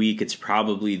week to week it's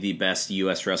probably the best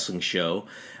U.S. wrestling show.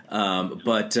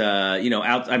 But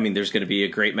there's going to be a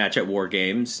great match at War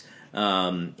Games,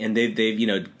 and they've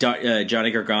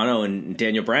Johnny Gargano and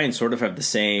Daniel Bryan sort of have the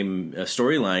same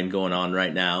storyline going on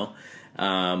right now.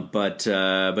 But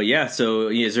yeah. So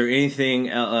is there anything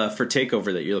for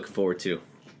Takeover that you're looking forward to?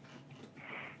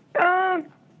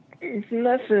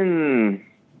 Nothing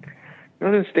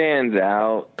stands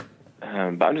out.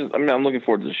 But I'm looking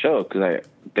forward to the show because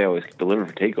they always deliver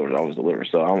for Takeover. They always deliver.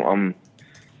 So I'm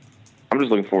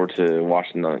just looking forward to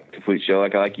watching the complete show.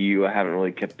 Like you, I haven't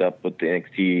really kept up with the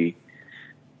NXT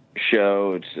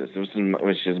show,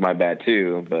 which is my bad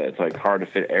too. But it's like hard to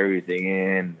fit everything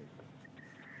in,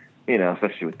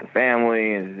 especially with the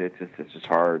family. It's just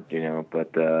hard,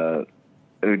 But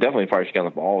we definitely probably should get on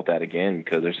the ball with that again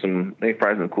because there's probably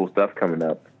some cool stuff coming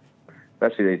up.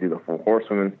 Especially they do the Four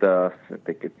Horsewomen stuff. I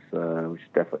think we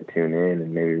should definitely tune in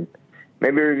and maybe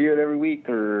review it every week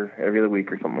or every other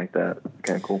week or something like that.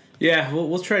 Kind of cool. Yeah,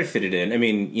 we'll try to fit it in. I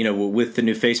mean, with the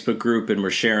new Facebook group and we're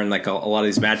sharing like a lot of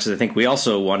these matches, I think we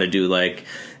also want to do like,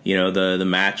 the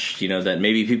match, that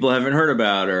maybe people haven't heard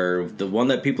about or the one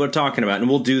that people are talking about. And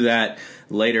we'll do that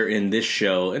later in this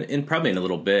show and probably in a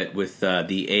little bit with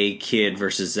the A-Kid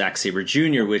versus Zack Sabre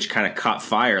Jr., which kind of caught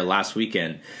fire last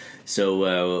weekend.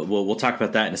 So we'll talk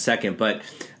about that in a second. But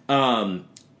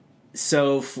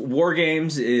so War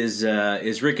Games is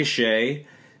Ricochet,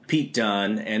 Pete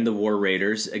Dunne, and the War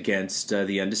Raiders against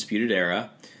the Undisputed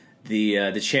Era.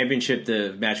 The championship,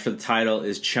 the match for the title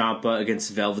is Ciampa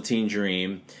against Velveteen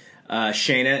Dream.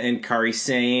 Shayna and Kairi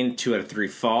Sane, 2 out of 3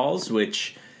 falls,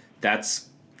 which that's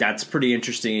pretty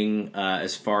interesting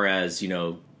as far as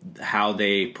how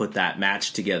they put that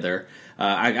match together.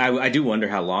 I do wonder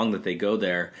how long that they go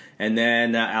there. And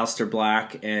then Aleister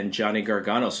Black and Johnny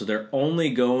Gargano. So they're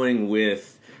only going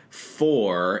with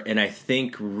 4, and I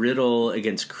think Riddle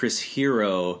against Chris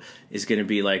Hero is going to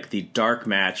be like the dark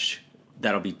match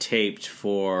that'll be taped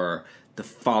for the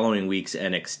following week's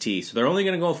NXT. So they're only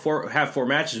going to have 4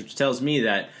 matches, which tells me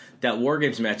that War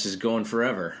Games match is going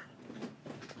forever.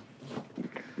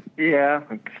 Yeah,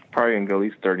 it's probably going to go at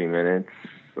least 30 minutes.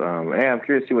 I'm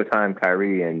curious to see what time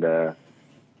Kyrie and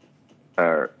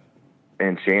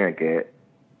Shayna get.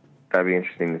 That'd be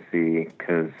interesting to see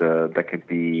because that could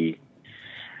be.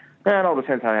 It all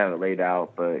depends how I have it laid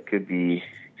out, but it could be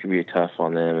a tough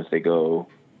on them if they go.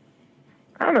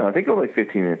 I don't know. I think go like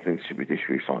 15 minutes. They should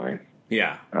be fine.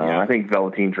 Yeah. I think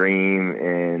Velveteen Dream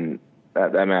and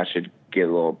that match should get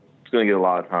a little. It's going to get a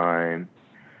lot of time.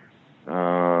 I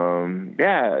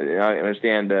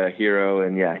understand Hero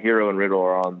and Riddle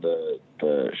are on the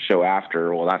show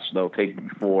after. Well, they'll take it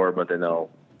before, but then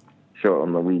they'll show it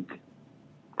on the week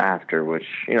after, which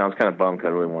I was kind of bummed because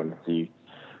I really wanted to see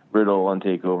Riddle on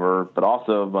TakeOver, but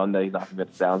also Monday he's not going to be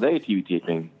at the San Jose TV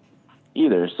taping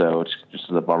either. So it's just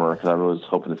a bummer because I was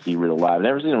hoping to see Riddle live. I've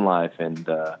never seen him live, and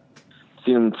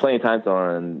seen him plenty of times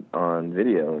on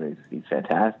video, and he's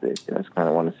fantastic. I just kind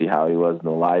of want to see how he was in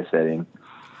the live setting.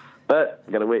 But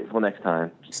I got to wait until next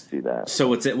time to see that. So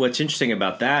what's interesting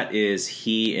about that is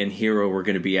he and Hero were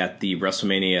going to be at the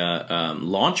WrestleMania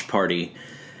launch party,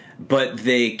 but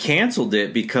they canceled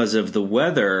it because of the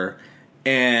weather,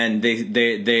 and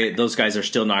they those guys are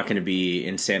still not going to be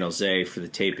in San Jose for the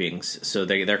tapings. So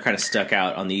they're kind of stuck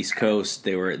out on the East Coast.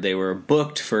 They were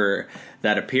booked for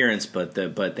that appearance, but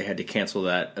they had to cancel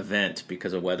that event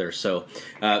because of weather. So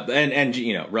and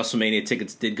you know, WrestleMania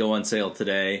tickets did go on sale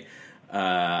today.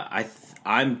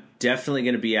 I'm definitely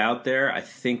going to be out there. I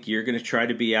think you're going to try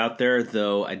to be out there,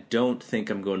 though I don't think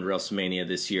I'm going to WrestleMania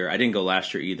this year. I didn't go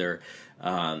last year either.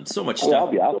 So much stuff.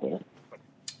 I'll be out there.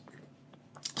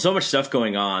 So much stuff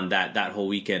going on that whole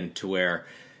weekend to where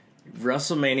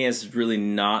WrestleMania is really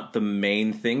not the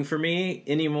main thing for me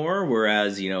anymore.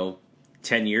 Whereas, you know,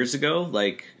 10 years ago,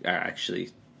 like actually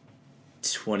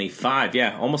 25,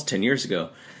 yeah, almost 10 years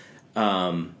ago,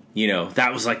 you know,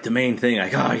 that was like the main thing.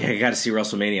 Like, oh yeah, you got to see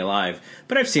WrestleMania live.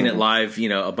 But I've seen it live, you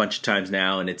know, a bunch of times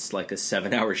now, and it's like a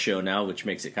 7-hour show now, which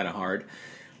makes it kind of hard.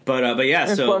 But yeah,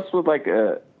 and so plus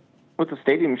with the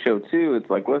stadium show too, it's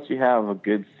like once you have a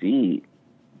good seat,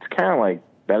 it's kind of like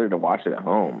better to watch it at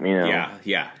home. You know?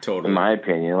 Yeah, totally. In my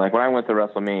opinion, like when I went to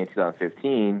WrestleMania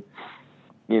 2015.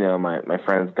 You know, my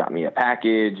friends got me a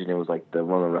package, and it was like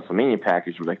one of the WrestleMania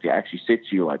packages where like they actually sit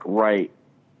you like right,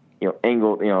 you know,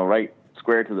 angle, you know, right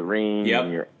square to the ring, yep.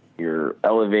 And you're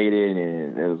elevated,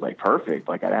 and it was like perfect.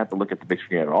 Like I didn't have to look at the big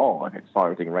screen at all. Like I saw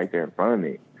everything right there in front of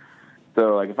me.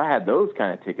 So like if I had those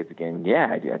kind of tickets again, yeah,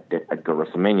 I'd go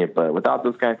WrestleMania. But without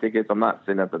those kind of tickets, I'm not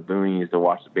sitting at the boonies to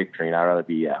watch the big screen. I'd rather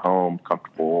be at home,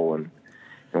 comfortable, and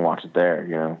watch it there,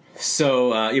 you know.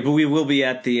 So, yeah, but we will be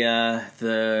at the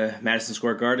Madison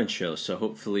Square Garden show. So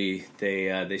hopefully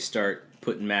they start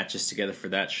putting matches together for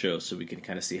that show, so we can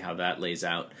kind of see how that lays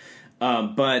out.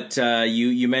 But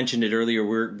you mentioned it earlier.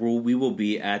 We will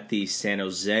be at the San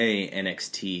Jose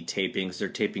NXT tapings. They're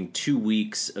taping 2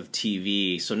 weeks of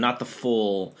TV, so not the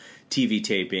full TV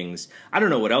tapings. I don't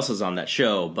know what else is on that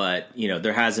show, but you know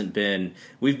there hasn't been.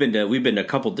 We've been to a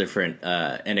couple different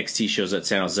NXT shows at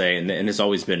San Jose, and it's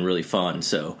always been really fun.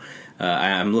 So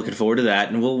I'm looking forward to that,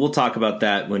 and we'll talk about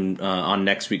that when on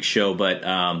next week's show. But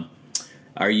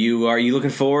are you looking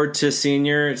forward to seeing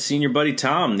your buddy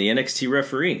Tom, the NXT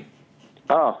referee?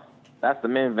 Oh, that's the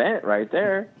main event right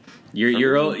there.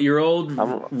 Your old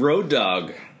road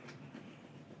dog.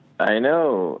 I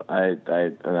know. I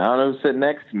don't know who's sitting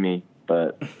next to me,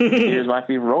 but here's my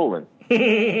feet rolling. As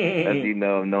you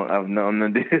know, I've known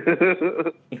them do.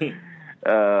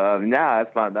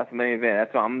 That's the main event.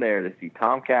 That's why I'm there to see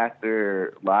Tom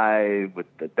Caster live with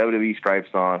the WWE stripes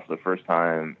on for the first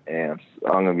time, and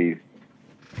I'm gonna be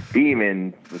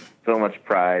beaming with so much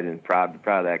pride and proud of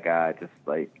that guy. Just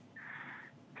like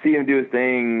see him do his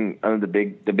thing under the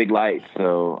big lights.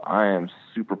 So I am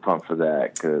super pumped for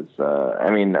that because I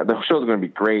mean the show's going to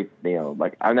be great. You know,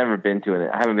 like I haven't been to an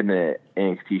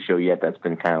NXT show yet that's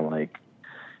been kind of like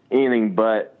anything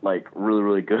but like really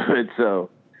really good.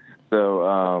 So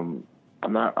I'm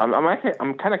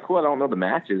kind of cool. I don't know the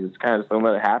matches. It's kind of just don't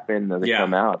let it happen as they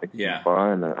come out. I think it's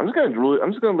fun. I'm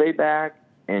just gonna lay back,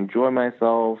 enjoy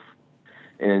myself,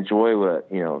 and enjoy what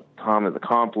Tom has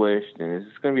accomplished, and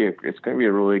it's gonna be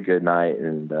a really good night,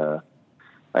 and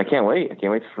I can't wait. I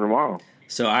can't wait for tomorrow.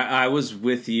 So I was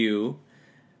with you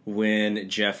when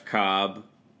Jeff Cobb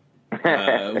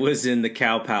was in the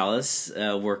Cow Palace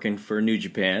working for New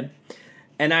Japan,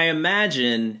 and I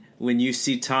imagine when you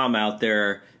see Tom out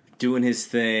there doing his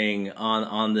thing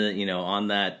on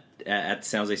that at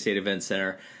San Jose State Event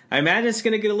Center, I imagine it's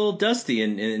gonna get a little dusty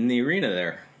in the arena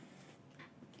there.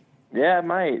 Yeah, it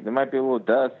might. There might be a little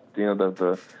dust. You know,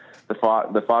 the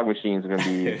fog machines are going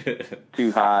to be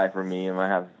too high for me. I might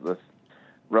have to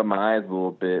rub my eyes a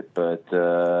little bit. But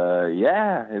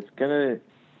yeah, it's gonna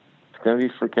be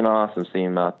freaking awesome seeing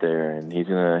him out there, and he's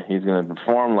gonna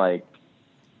perform like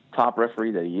top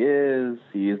referee that he is.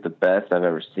 He is the best I've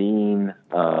ever seen,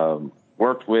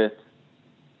 worked with.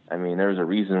 I mean, there's a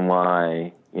reason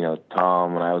why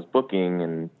Tom, when I was booking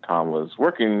and Tom was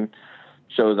working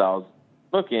shows I was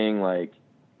booking, like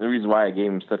the reason why I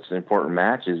gave him such an important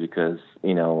match is because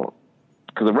the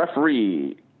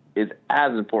referee is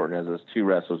as important as those 2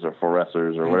 wrestlers or 4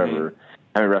 wrestlers or whatever,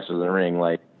 how many wrestlers in the ring.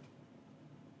 Like,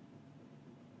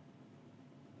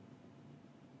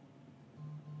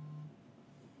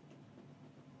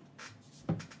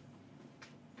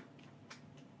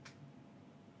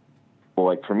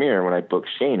 like premiere when I booked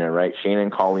Shayna, right? Shayna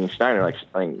and Colleen Schneider, like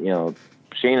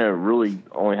Shayna really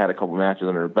only had a couple matches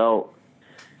under her belt.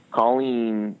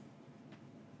 Colleen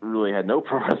really had no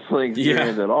pro wrestling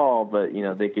experience at all, but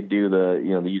they could do the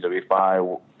the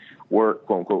UWFI work,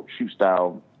 quote unquote, shoot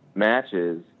style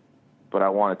matches. But I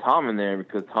wanted Tom in there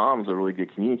because Tom's a really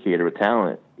good communicator with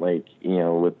talent. Like,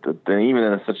 with even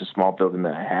in such a small building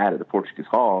that I had at the Portuguese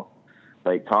Hall,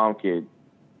 like Tom could,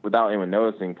 without anyone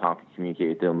noticing, Tom could communicate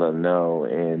with them, let them know.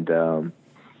 And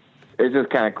it's just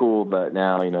kind of cool that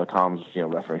now, Tom's,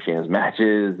 refereeing Shayna's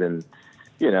matches and,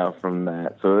 from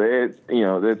that. So it's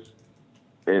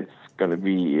going to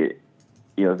be,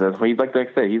 that's what he's like I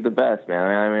said, he's the best, man.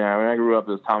 I mean, when I grew up,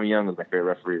 it was Tommy Young was my favorite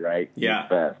referee, right? He's the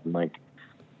best.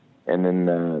 And then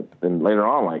later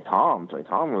on, like Tom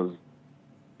was,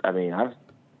 I mean, I've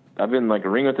been like a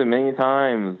ring with him many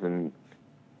times,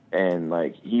 and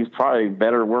like he's probably a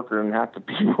better worker than half the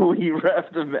people he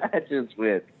refs the matches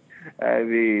with. I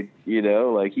mean,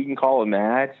 like he can call a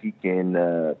match, he can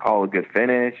call a good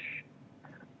finish.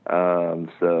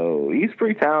 So he's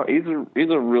pretty talented. He's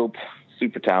a real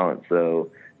super talent.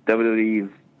 So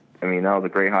WWE's, I mean, that was a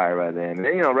great hire by them.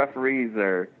 And referees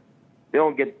they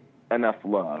don't get enough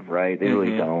love, right? They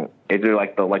really don't. They're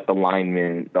like the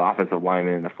linemen, the offensive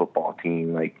linemen in the football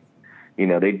team. Like, you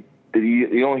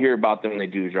don't hear about them when they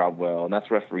do the job well, and that's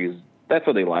referees. That's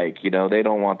what they like. They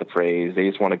don't want the praise. They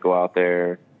just want to go out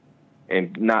there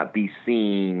and not be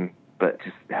seen, but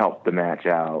just help the match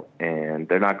out. And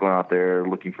they're not going out there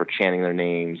looking for chanting their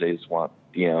names. They just want,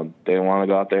 they want to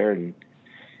go out there and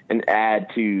add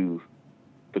to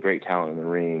the great talent in the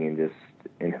ring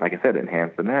and like I said,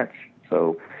 enhance the match.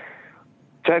 So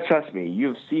trust me,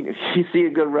 if you see a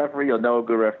good referee, you'll know a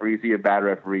good referee. You see a bad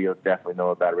referee, you'll definitely know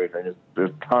a bad referee.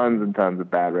 There's tons and tons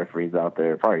of bad referees out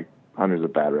there, probably hundreds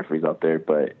of bad referees out there.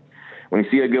 But when you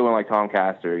see a good one like Tom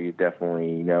Castor, you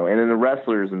definitely know. And then the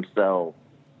wrestlers themselves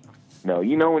know.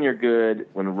 When you're good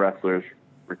when the wrestlers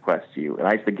request you. And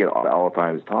I used to get all the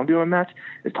time, is Tom doing a match?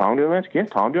 Is Tom doing a match? Yes,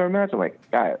 Tom doing a match? I'm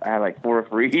like, God, I have like 4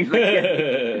 referees. I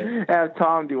can't have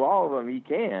Tom do all of them. He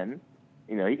can.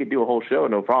 He could do a whole show,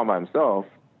 no problem by himself.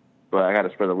 But I got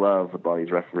to spread the love with all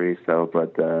these referees. So,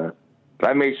 but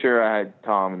I made sure I had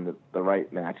Tom in the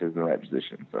right matches in the right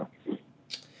position. So.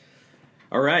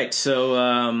 All right, so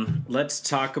let's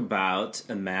talk about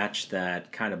a match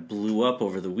that kind of blew up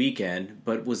over the weekend,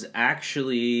 but was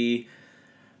actually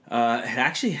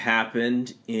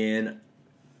happened in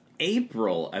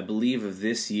April, I believe, of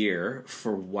this year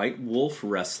for White Wolf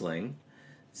Wrestling.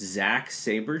 Zack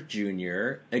Sabre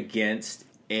Jr. against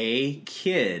A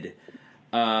Kid.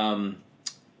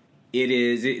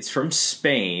 It's from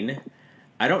Spain.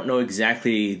 I don't know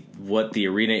exactly what the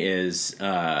arena is,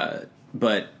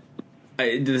 but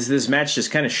this match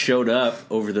just kind of showed up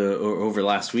over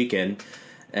last weekend.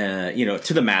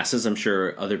 To the masses. I'm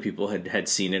sure other people had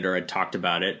seen it or had talked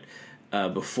about it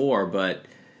before. But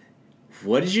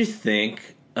what did you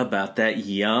think about that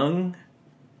young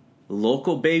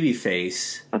local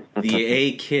babyface, the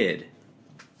A Kid?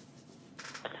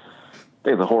 I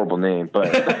think it's a horrible name,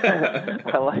 but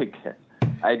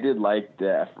I did like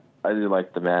the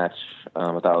match.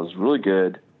 I thought it was really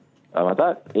good. I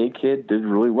thought A Kid did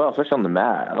really well, especially on the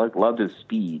mat. I loved his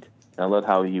speed. I loved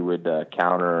how he would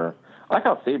counter. I like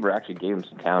how Sabre actually gave him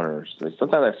some counters.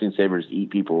 Sometimes I've seen Sabre just eat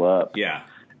people up. Yeah.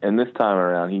 And this time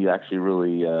around, he actually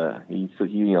really he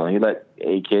let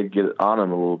A Kid get on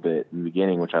him a little bit in the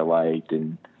beginning, which I liked,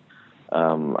 and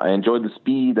I enjoyed the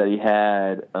speed that he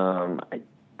had. I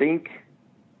think.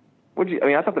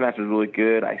 I thought the match was really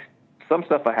good. Some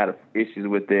stuff I had issues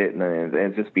with it, and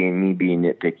it's just being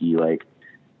nitpicky. Like,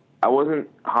 I wasn't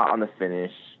hot on the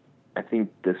finish. I think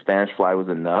the Spanish Fly was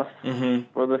enough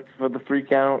for the 3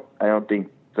 count. I don't think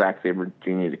Zack Sabre Jr.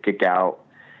 needed to kick out,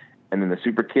 and then the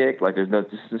super kick. Like, there's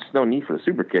no need for the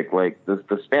super kick. Like the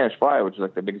Spanish Fly, which is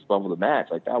like the biggest bump of the match.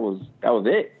 Like that was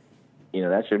it.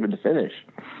 That should have been the finish.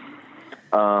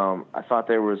 I thought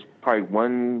there was probably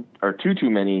 1 or 2 too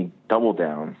many double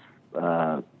downs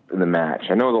in the match.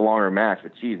 I know it was a longer match,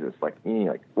 but Jesus, like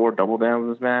 4 double downs in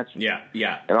this match.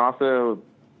 Yeah. And also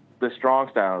the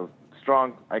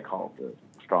I call it the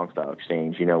strong style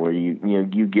exchange, where you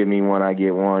give me one, I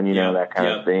get one, that kind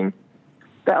of thing.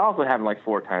 That also happened like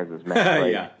 4 times this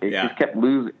match. It just kept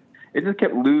losing. It just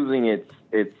kept losing its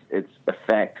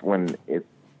effect when it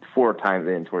 4 times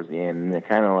in towards the end, and it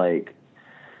kind of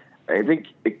I think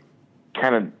it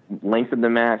kind of lengthened the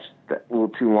match a little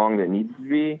too long than it needed to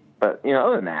be. But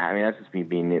other than that, that's just me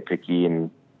being nitpicky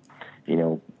and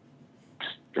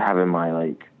just having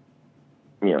my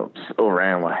just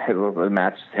overanalyze the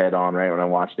match head on right when I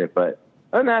watched it. But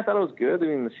other than that, I thought it was good. I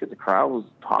mean, the crowd was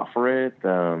hot for it.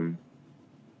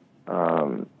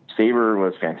 Sabre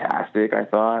was fantastic. I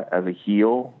thought as a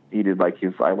heel, he did like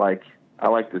his. I like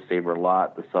the Sabre a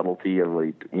lot. The subtlety of what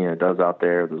he does out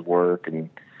there with his work and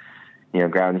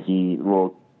ground heat,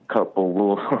 little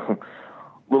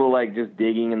like just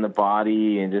digging in the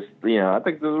body and just I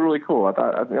think it was really cool. Like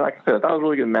I said, I thought it was a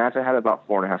really good match. I had about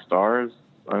 4.5 stars.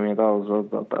 I mean, that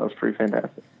was pretty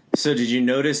fantastic. So did you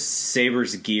notice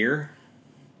Sabre's gear?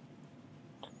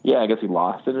 Yeah, I guess he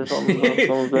lost it or something.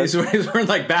 He's wearing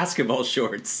like basketball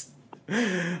shorts.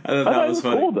 I thought that was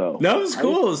funny. Cool, though. No, it was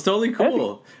cool. It was totally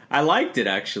cool. I liked it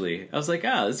actually. I was like,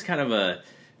 this is kind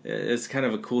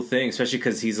of a cool thing, especially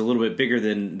because he's a little bit bigger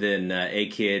than A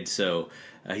Kid, so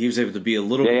he was able to be a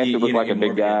little. Yeah, he look like a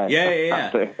big guy.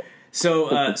 Yeah.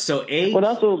 So A. But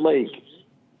also like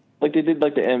they did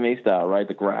like the MMA style, right?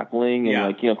 The grappling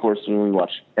and of course when we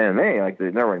watch MMA, like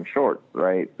they're wearing shorts,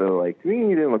 right? So like to me,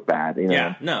 he didn't look bad.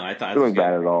 Yeah, no, I thought it didn't look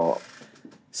bad at all.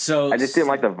 So I just didn't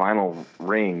like the vinyl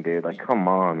ring, dude. Like, come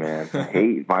on, man. I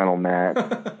hate vinyl mats.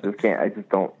 I just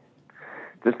don't.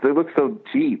 Just they look so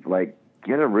cheap. Like,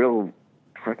 get a real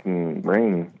freaking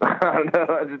ring. I don't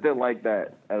know. I just didn't like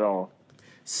that at all.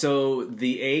 So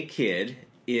the A Kid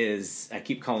is. I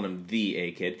keep calling him the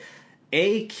A Kid.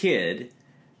 A Kid.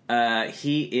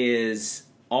 He is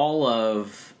all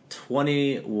of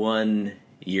 21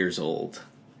 years old.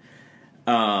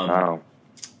 Wow.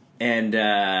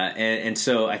 And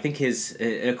so I think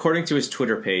according to his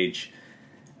Twitter page,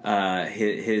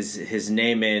 his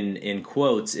name in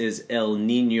quotes is El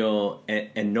Niño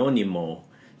Anónimo.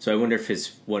 So I wonder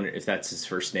if that's his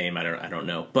first name. I don't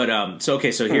know. But so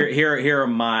here are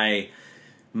my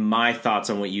thoughts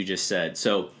on what you just said.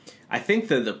 So I think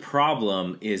that the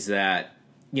problem is that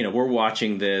we're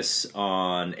watching this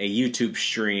on a YouTube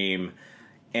stream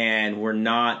and we're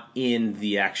not in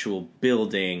the actual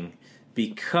building.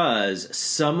 Because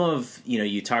some of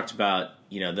you talked about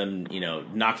them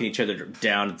knocking each other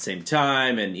down at the same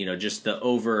time and just the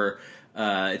over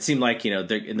it seemed like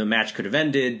the match could have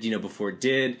ended before it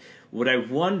did. What I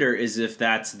wonder is if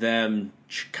that's them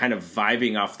kind of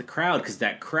vibing off the crowd, because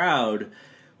that crowd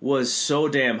was so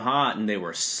damn hot and they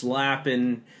were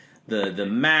slapping the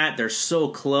mat. They're so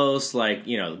close. Like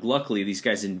luckily these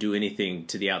guys didn't do anything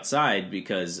to the outside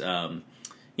because.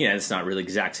 It's not really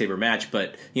exact Sabre match,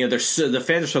 but the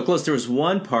fans are so close. There was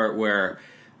one part where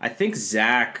I think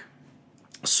Zach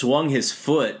swung his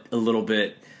foot a little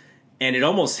bit, and it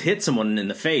almost hit someone in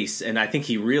the face. And I think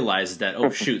he realized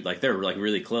that shoot, like they're like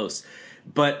really close.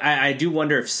 But I do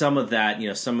wonder if some of that,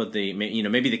 some of the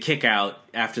maybe the kick out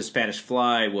after Spanish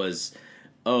Fly was.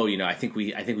 I think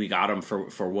we got him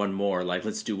for one more. Like,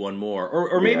 let's do one more,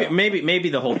 or maybe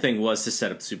the whole thing was to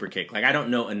set up the super kick. Like, I don't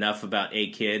know enough about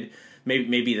A Kid.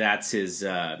 Maybe that's his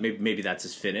maybe that's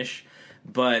his finish,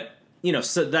 but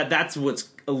so that's what's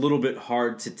a little bit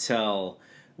hard to tell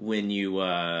when you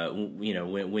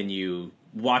when you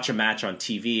watch a match on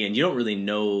TV and you don't really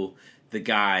know the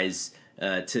guys.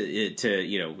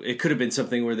 It could have been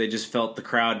something where they just felt the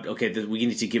crowd. Okay, we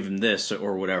need to give him this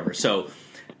or whatever. So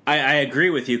I agree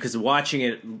with you because watching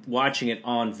it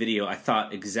on video, I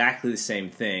thought exactly the same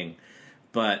thing,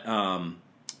 but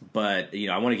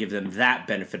I want to give them that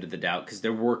benefit of the doubt because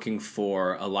they're working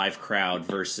for a live crowd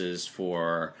versus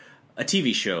for a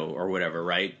TV show or whatever,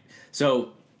 right?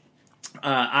 So,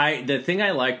 the thing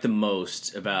I like the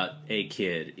most about A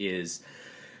Kid is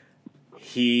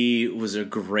he was a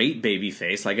great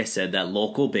babyface, like I said, that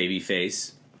local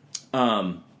babyface,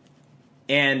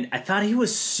 and I thought he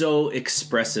was so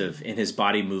expressive in his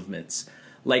body movements,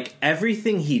 like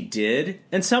everything he did,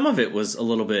 and some of it was a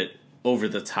little bit over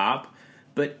the top.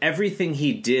 But everything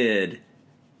he did,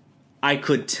 I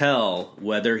could tell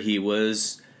whether he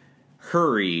was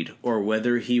hurried or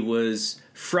whether he was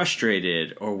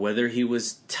frustrated or whether he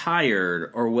was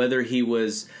tired or whether he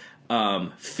was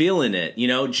feeling it,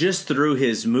 just through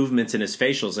his movements and his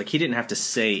facials. Like he didn't have to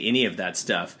say any of that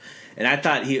stuff. And I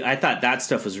thought that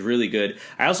stuff was really good.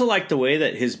 I also like the way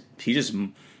that he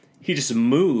just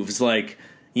moves like.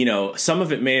 Some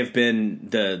of it may have been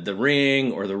the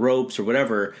ring or the ropes or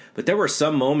whatever, but there were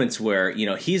some moments where,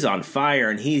 he's on fire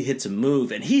and he hits a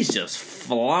move and he's just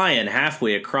flying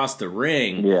halfway across the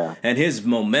ring. Yeah. And his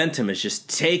momentum is just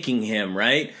taking him,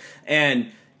 right?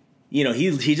 And,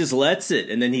 he just lets it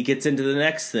and then he gets into the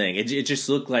next thing. It just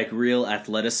looked like real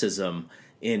athleticism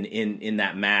in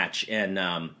that match.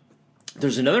 And,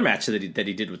 there's another match that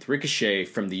he did with Ricochet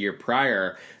from the year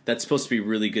prior that's supposed to be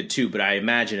really good too, but I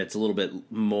imagine it's a little bit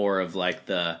more of like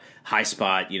the high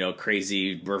spot,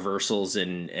 crazy reversals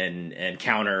and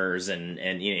counters and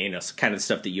kind of the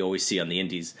stuff that you always see on the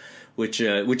indies which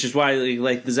is why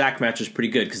like the Zach match was pretty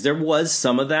good because there was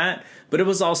some of that, but it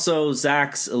was also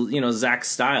Zach's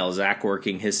style, Zach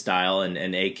working his style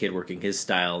and A-Kid working his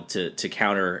style to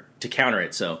counter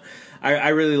it. So I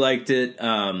really liked it.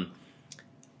 I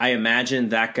imagine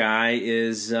that guy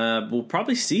is we'll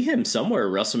probably see him somewhere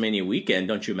WrestleMania weekend.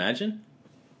 Don't you imagine?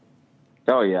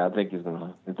 Oh yeah, I think he's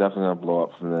definitely gonna blow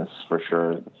up from this for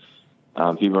sure.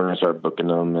 People are gonna start booking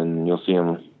him, and you'll see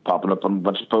him popping up on a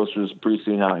bunch of posters pretty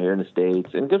soon out here in the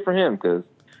States. And good for him because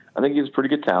I think he's a pretty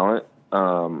good talent.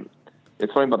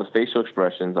 It's funny about the facial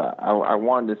expressions. I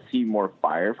wanted to see more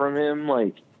fire from him,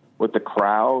 like with the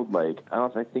crowd. Like I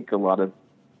think a lot of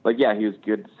yeah, he was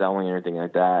good at selling and everything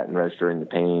like that, and registering the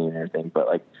pain and everything. But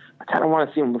like I kind of want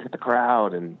to see him look at the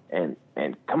crowd and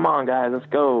come on guys, let's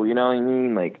go. You know what I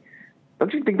mean? Like,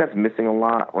 don't you think that's missing a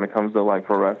lot when it comes to like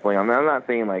pro wrestling? I mean, I'm not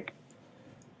saying like.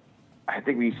 I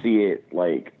think we see it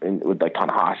like with like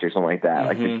Tanahashi or something like that,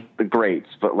 like the greats.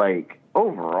 But like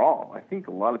overall, I think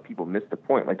a lot of people miss the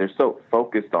point. Like they're so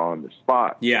focused on the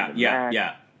spot. Yeah.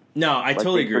 No, I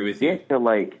totally agree with you. To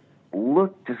like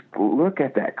look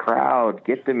at that crowd,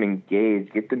 get them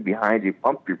engaged, get them behind you,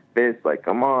 pump your fist. Like,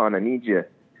 come on, I need you.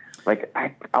 Like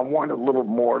I want a little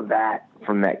more of that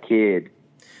from that kid,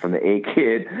 from the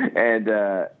A-Kid, and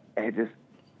just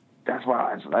that's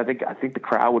why I think the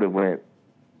crowd would have went.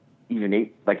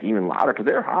 Even louder because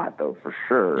they're hot though for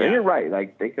sure. Yeah. And you're right,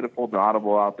 like they could have pulled an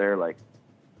audible out there, like,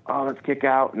 oh, let's kick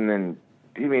out and then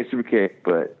give me a super kick.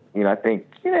 But I think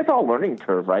it's all learning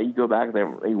curve, right? You go back there,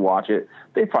 you watch it.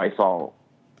 They probably saw.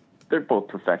 They're both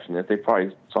perfectionists. They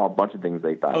probably saw a bunch of things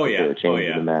they thought could have changed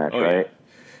in the match, right?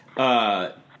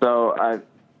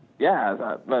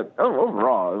 Yeah. But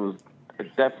overall, it was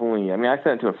definitely. I mean, I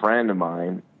sent it to a friend of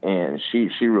mine, and she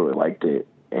really liked it.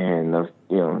 And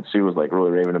she was like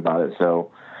really raving about it.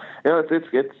 So, it's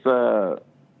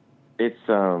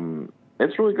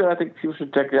really good. I think people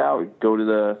should check it out. Go to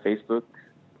the Facebook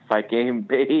Fight Game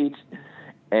page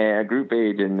and group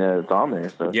page, and it's on there.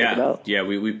 So check it out. Yeah,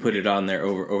 we put it on there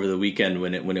over the weekend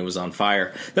when it was on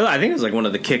fire. I think it was like one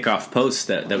of the kickoff posts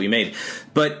that we made.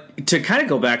 But to kind of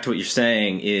go back to what you're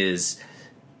saying is.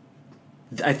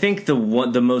 I think the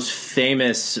most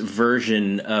famous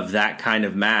version of that kind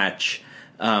of match.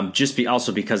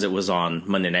 Also because it was on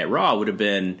Monday Night Raw, would have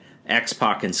been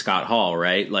X-Pac and Scott Hall,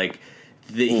 right? Like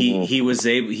he was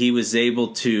able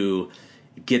to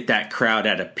get that crowd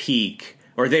at a peak,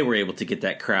 or they were able to get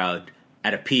that crowd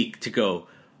at a peak to go,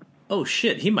 oh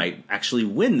shit, he might actually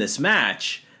win this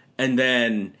match, and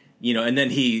then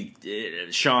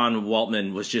Sean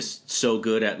Waltman was just so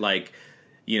good at like.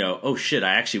 Oh shit,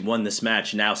 I actually won this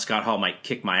match. Now Scott Hall might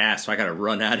kick my ass, so I got to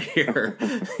run out of here.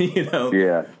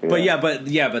 Yeah.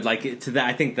 But like to that,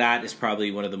 I think that is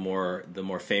probably one of the more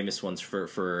famous ones for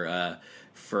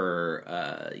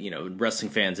wrestling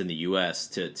fans in the U.S.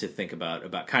 to think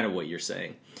about kind of what you're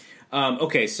saying.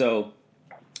 Okay, so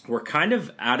we're kind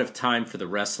of out of time for the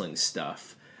wrestling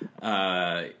stuff.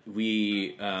 Let's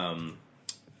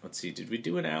see, did we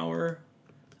do an hour?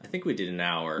 I think we did an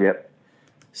hour. Yep.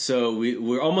 So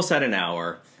we're almost at an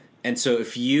hour, and so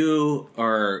if you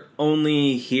are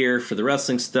only here for the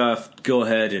wrestling stuff, go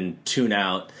ahead and tune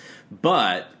out.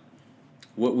 But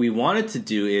what we wanted to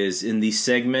do is, in the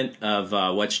segment of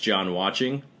What's John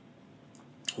Watching,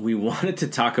 we wanted to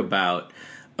talk about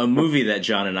a movie that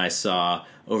John and I saw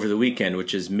over the weekend,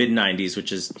 which is mid-'90s,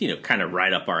 which is, kind of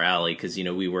right up our alley, because,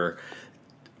 we were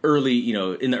early,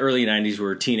 in the early 90s, we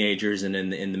were teenagers, and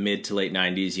in the mid to late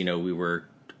 90s, we were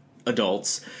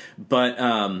adults, but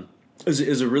it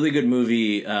was a really good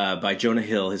movie by Jonah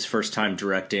Hill, his first time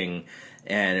directing,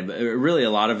 and really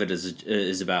a lot of it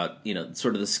is about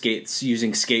sort of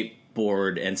using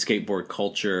skateboard and skateboard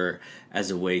culture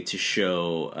as a way to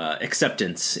show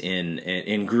acceptance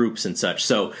in groups and such.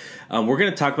 So we're going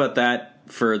to talk about that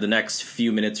for the next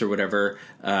few minutes or whatever.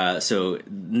 So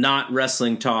not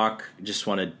wrestling talk. Just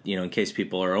wanted in case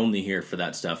people are only here for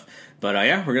that stuff. But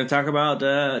we're going to talk about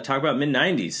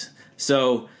mid-'90s.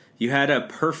 So you had a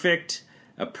perfect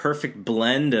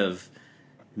blend of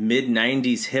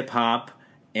mid-'90s hip hop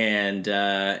and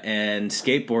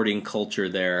skateboarding culture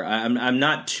there. I'm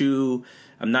not too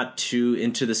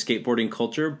into the skateboarding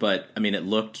culture, but I mean it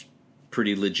looked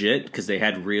pretty legit because they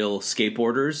had real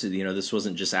skateboarders. This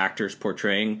wasn't just actors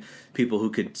portraying people who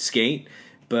could skate.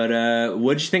 But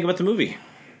what did you think about the movie?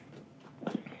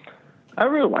 I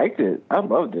really liked it. I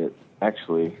loved it.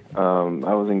 Actually, I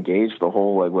was engaged the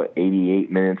whole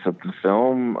 88 minutes of the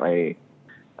film. I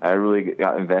really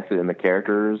got invested in the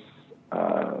characters.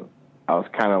 I was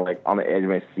kind of on the edge of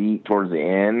my seat towards the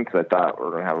end because I thought we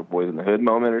were gonna have a Boys in the Hood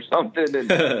moment or something.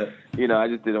 And, I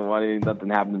just didn't want nothing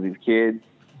to happen to these kids.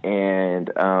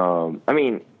 And I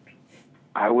mean,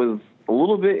 I was a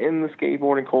little bit in the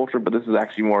skateboarding culture, but this is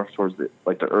actually more towards the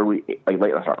early,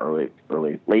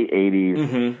 late 80s.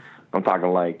 Mm-hmm. I'm talking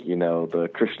like, the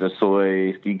Krishna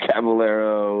Soy, Steve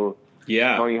Caballero,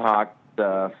 Tony Hawk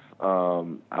stuff.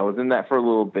 I was in that for a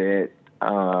little bit.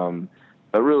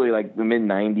 But really, like, the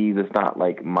mid-90s, it's not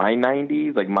like my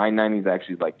 90s. Like, my 90s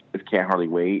actually, like, just Can't Hardly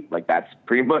Wait. Like, that's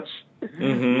pretty much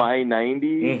my 90s.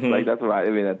 Mm-hmm. Like, that's what I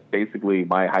mean, that's basically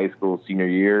my high school senior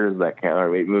year is that Can't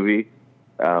Hardly Wait movie,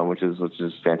 which is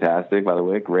fantastic, by the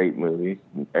way. Great movie.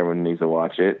 Everyone needs to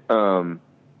watch it.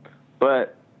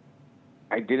 But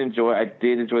I did enjoy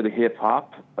the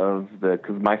hip-hop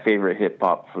because my favorite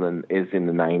hip-hop is in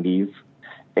the 90s.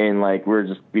 And, like, we're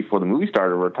just, before the movie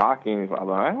started, we're talking. I'm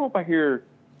like, I hope I hear,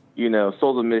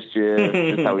 Souls of Mischief,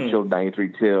 Just How We Chilled 93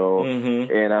 Till,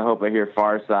 and I hope I hear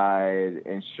Far Side.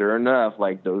 And sure enough,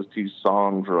 like, those two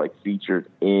songs were, like,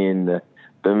 featured in the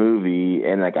movie.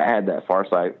 And, like, I had that Far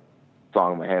Side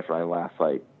song in my head for the last,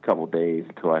 like, couple of days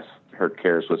until I heard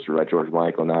Kara Swisher by George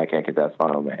Michael. Now I can't get that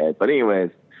song out of my head. But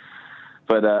anyways,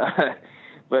 but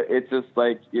it's just,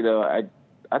 like,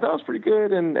 I thought it was pretty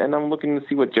good, and I'm looking to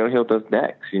see what Jonah Hill does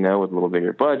next, with a little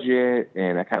bigger budget,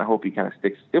 and I kind of hope he kind of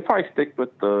sticks. He'll probably stick with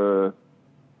the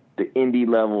indie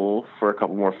level for a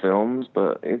couple more films,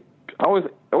 but it always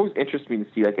interests me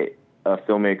to see, like, a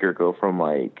filmmaker go from,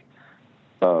 like,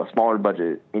 a smaller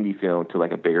budget indie film to,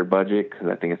 like, a bigger budget, because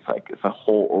I think it's a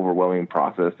whole overwhelming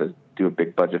process to do a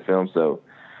big budget film. So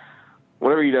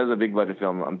whenever he does a big budget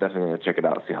film, I'm definitely going to check it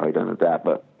out and see how he does with that.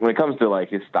 But when it comes to, like,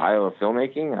 his style of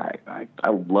filmmaking, I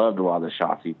loved a lot of the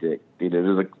shots he did.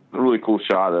 There's a really cool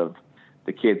shot of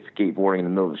the kids skateboarding in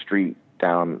the middle of the street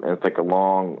down, and it's like a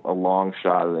long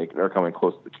shot. They're coming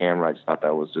close to the camera. I just thought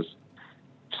that was just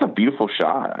a beautiful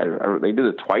shot. They did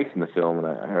it twice in the film, and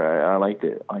I liked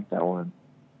it. I liked that one.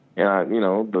 And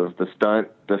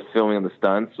the filming of the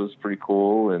stunts was pretty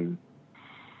cool, and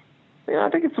I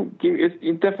think it's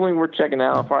definitely worth checking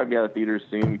out. I'll probably be out of theaters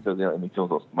soon because the films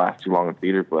don't last too long in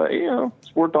theater. But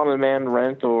it's worth on-demand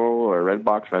rental or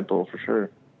Redbox rental for sure.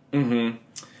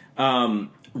 Mm-hmm.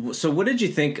 So, what did you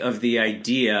think of the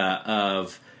idea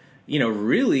of,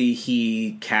 really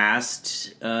he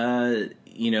cast,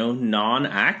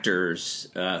 non-actors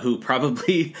who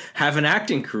probably have an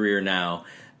acting career now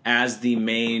as the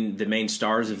main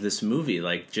stars of this movie?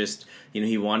 Like, just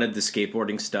he wanted the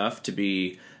skateboarding stuff to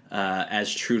be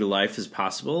as true to life as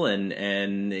possible, and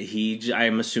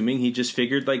I'm assuming he just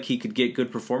figured, like, he could get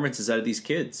good performances out of these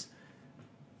kids.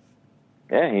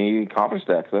 Yeah, he accomplished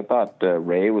that, because I thought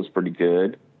Ray was pretty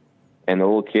good, and the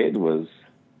little kid was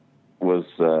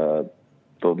the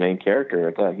main character.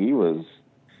 I thought he was,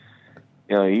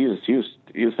 he was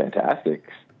fantastic.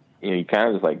 You kind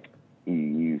of just, like,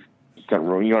 you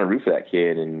want to root for that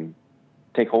kid and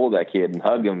take hold of that kid and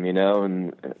hug him,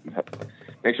 and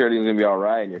make sure everything's gonna be all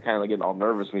right. And you're kind of, like, getting all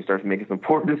nervous when he starts making some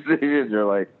poor decisions. You're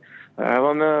like, I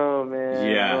don't know, man.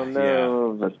 Yeah, I don't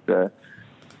know.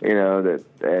 yeah.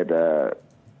 But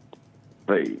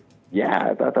but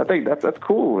yeah, I think that's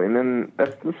cool. And then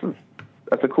that's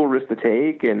a cool risk to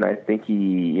take. And I think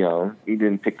he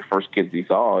didn't pick the first kids he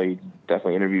saw. He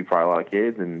definitely interviewed probably a lot of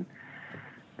kids, and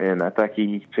I thought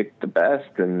he picked the best.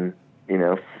 And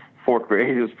fourth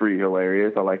grade was pretty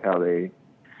hilarious. I like how his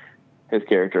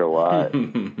character a lot.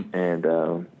 And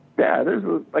there's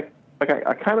I'm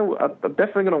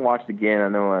definitely gonna watch it again. I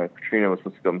know Katrina was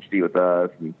supposed to come see with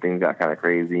us, and things got kind of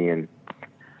crazy.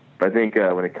 But I think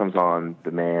when it comes on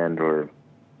demand or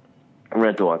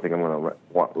rental, I think I'm gonna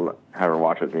have her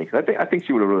watch it with me, because I think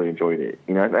she would have really enjoyed it.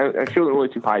 She wasn't really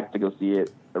too hyped to go see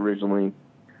it originally,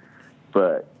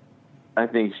 but I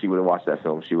think she would have watched that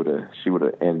film. She would have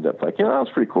ended up like, that was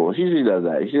pretty cool. She usually does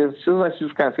that. She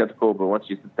was kind of skeptical, but once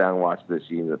she sits down and watches it,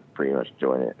 she ends up pretty much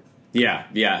enjoying it.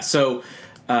 Yeah. So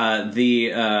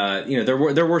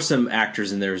there were some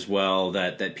actors in there as well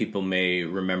that people may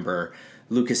remember.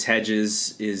 Lucas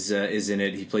Hedges is in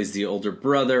it. He plays the older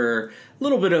brother. A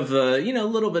little bit of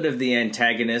the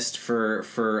antagonist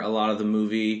for a lot of the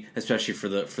movie, especially for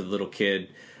the little kid.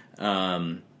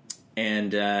 And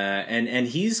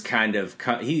he's kind of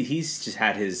he's just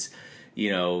had his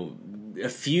a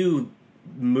few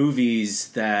movies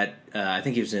that I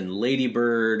think he was in Lady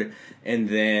Bird, and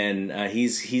then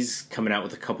he's coming out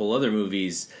with a couple other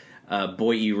movies.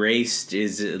 Boy Erased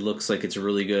it looks like it's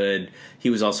really good. He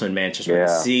was also in Manchester by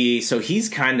the Sea, so he's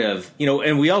kind of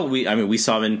and we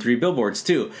saw him in 3 Billboards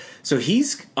too. So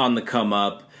he's on the come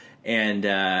up. and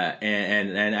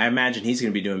I imagine he's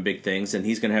going to be doing big things, and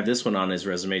he's going to have this one on his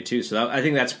resume too. So I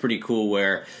think that's pretty cool.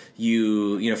 Where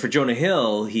you know, for Jonah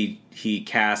Hill, he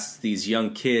casts these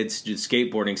young kids to do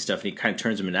skateboarding stuff, and he kind of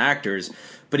turns them into actors.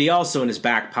 But he also, in his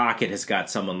back pocket, has got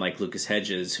someone like Lucas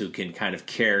Hedges who can kind of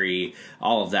carry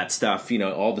all of that stuff. You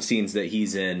know, all the scenes that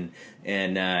he's in,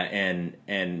 and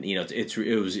you know,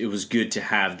 it was good to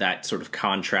have that sort of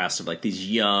contrast of like these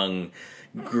young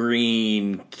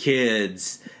green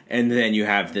kids, and then you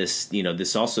have this, you know,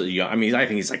 this also, I mean, I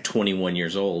think he's like 21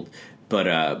 years old,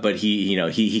 but he, you know,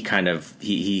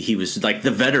 he was like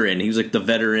the veteran. He was like the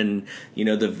veteran, you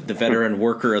know, the veteran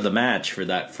worker of the match for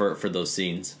those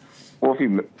scenes. Well, if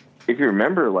you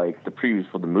remember, like the previews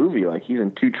for the movie, like he's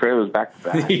in 2 trailers back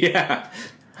to back. Yeah.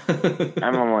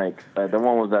 I'm like, the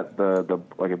one was at the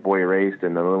like a Boy Erased,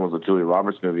 and the other one was a Julia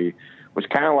Roberts movie, which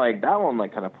kind of like that one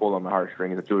like kind of pulled on my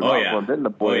heartstrings. The Julia Roberts one, then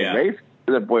the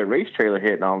Boy Erased trailer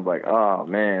hit, and I was like, oh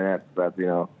man, that's you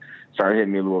know, started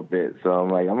hitting me a little bit. So I'm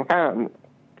like, I'm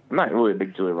not really a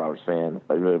big Julia Roberts fan.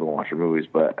 I really don't watch her movies,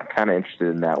 but I'm kind of interested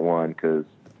in that one because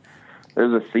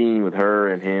there's a scene with her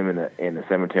and him in the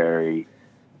cemetery,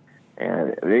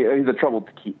 and he's a troubled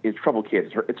kid. It's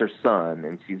her son,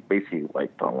 and she's basically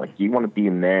like, "Oh, like you want to be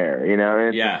in there," you know?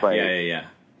 And it's just like,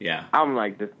 yeah. I'm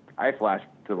like, this. I flash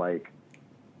to like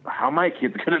how my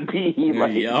kid's gonna be.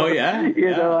 Like, you know,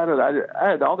 I don't know.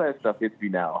 I all that stuff hits me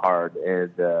now hard,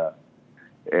 and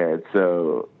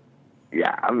so.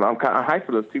 Yeah, I'm kind of hyped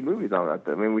for those 2 movies. I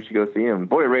mean, we should go see them.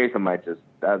 Boy Erased, I might just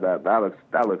that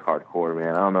looks hardcore,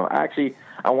 man. I don't know. Actually,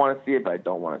 I want to see it, but I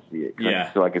don't want to see it. I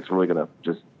feel like it's really gonna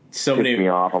just piss me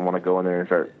off. I want to go in there and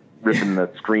start ripping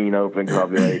the screen open because I'll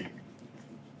be like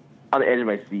on the edge of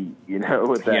my seat, you know.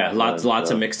 With that, yeah,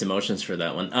 lots of mixed emotions for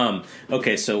that one.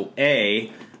 Okay, so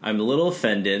I'm a little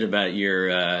offended about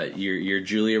your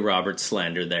Julia Roberts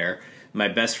slander there. My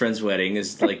Best Friend's Wedding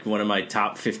is like one of my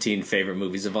top 15 favorite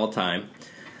movies of all time.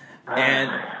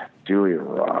 And Julia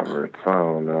Roberts, I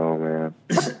don't know,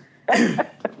 man.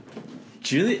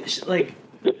 Julia, like,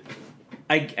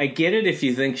 I get it if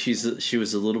you think she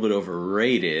was a little bit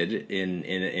overrated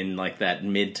in like that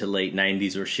mid to late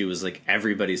 90s where she was like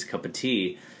everybody's cup of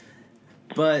tea,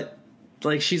 but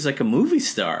like she's like a movie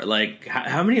star. Like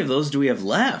how many of those do we have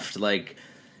left? Like.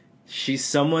 She's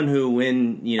someone who,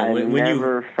 when you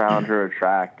found her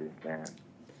attractive, man.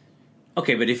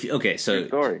 Okay, but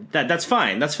so that's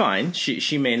fine. That's fine.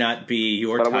 She may not be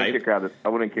your type. I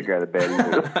wouldn't kick her out of bed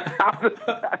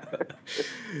either.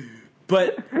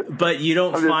 but you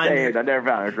don't find her, I never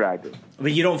found her attractive.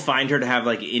 But you don't find her to have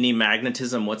like any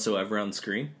magnetism whatsoever on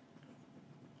screen.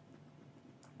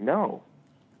 No.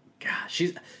 God,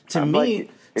 she's to me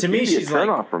she's a turn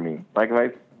off for me. Like if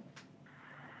I.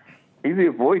 Easily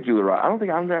avoid Julia Roberts. I don't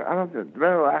think the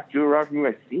last Julia Roberts movie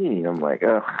I've seen. I'm like,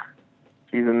 ugh,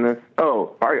 she's in this.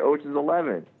 Oh, Barry Ocean's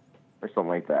 11 or something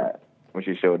like that when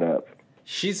she showed up.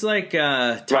 She's like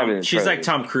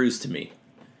Tom Cruise to me.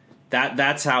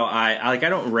 That's how I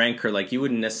don't rank her. Like you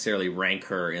wouldn't necessarily rank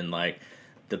her in like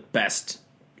the best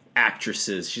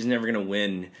actresses. She's never gonna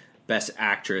win Best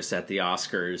Actress at the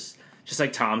Oscars. Just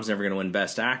like Tom's never gonna win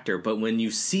Best Actor. But when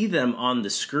you see them on the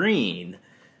screen.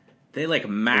 They like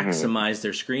maximize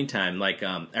their screen time. Like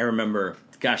I remember,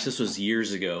 gosh, this was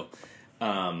years ago.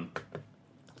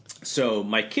 So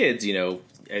my kids, you know,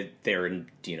 they're in,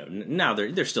 you know, now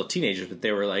they're still teenagers, but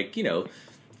they were like, you know,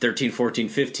 13, 14,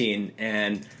 15,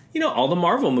 and you know, all the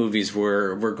Marvel movies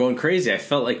were going crazy. I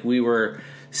felt like we were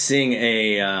seeing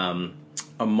a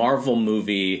Marvel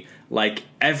movie like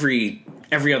every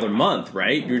other month,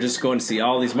 right? You're just going to see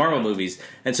all these Marvel movies,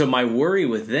 and so my worry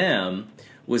with them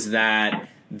was that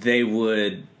they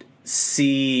would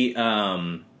see,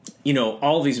 you know,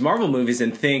 all these Marvel movies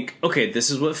and think, okay, this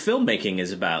is what filmmaking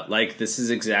is about. Like, this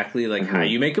is exactly like how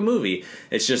you make a movie.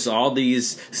 It's just all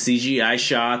these CGI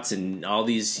shots and all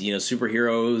these, you know,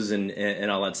 superheroes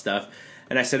and all that stuff.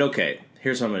 And I said, okay,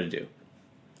 here's what I'm going to do.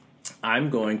 I'm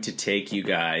going to take you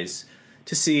guys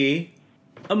to see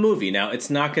a movie. Now, it's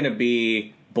not going to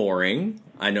be boring,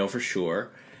 I know for sure.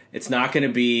 It's not going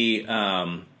to be...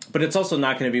 but it's also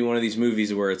not going to be one of these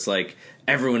movies where it's like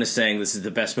everyone is saying this is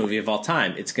the best movie of all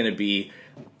time. It's going to be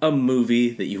a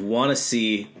movie that you want to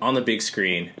see on the big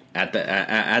screen at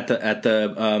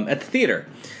the theater.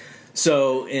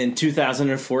 So in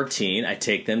 2014, I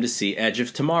take them to see Edge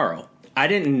of Tomorrow. I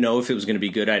didn't know if it was going to be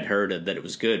good. I'd heard that it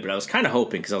was good, but I was kind of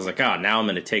hoping because I was like, oh, now I'm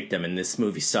going to take them and this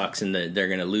movie sucks and they're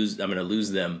going to lose. I'm going to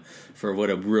lose them for what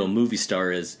a real movie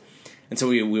star is. And so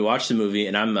we watched the movie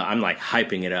and I'm like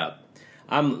hyping it up.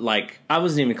 I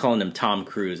wasn't even calling him Tom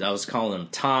Cruise. I was calling him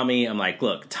Tommy. I'm like,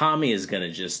 look, Tommy is going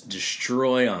to just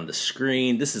destroy on the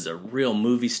screen. This is a real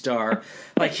movie star.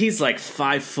 Like, he's like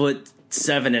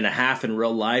 5'7.5" in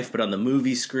real life, but on the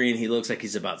movie screen, he looks like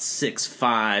he's about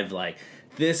 6'5". Like,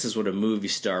 this is what a movie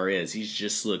star is. He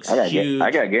just looks huge.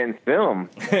 I got to get in film.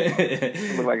 I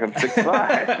look like I'm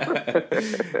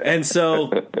 6'5". And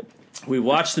so we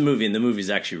watched the movie, and the movie's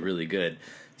actually really good.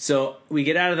 So we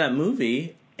get out of that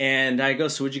movie, and I go,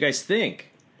 so what'd you guys think?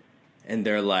 And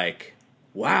they're like,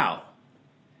 wow,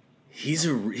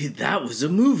 that was a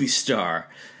movie star.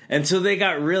 And so they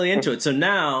got really into it. So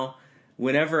now,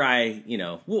 whenever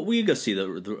we go see a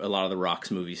lot of the Rock's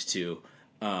movies too.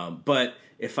 But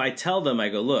if I tell them, I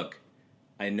go, look,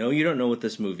 I know you don't know what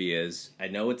this movie is. I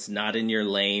know it's not in your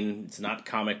lane. It's not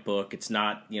comic book. It's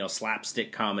not,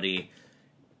 slapstick comedy.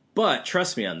 But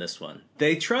trust me on this one.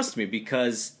 They trust me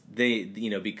because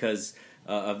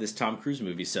of this Tom Cruise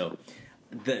movie. So,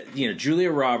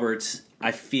 Julia Roberts,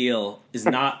 I feel, is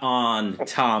not on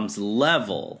Tom's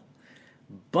level,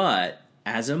 but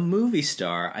as a movie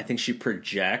star, I think she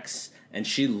projects and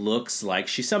she looks like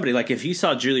she's somebody. Like, if you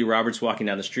saw Julia Roberts walking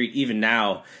down the street, even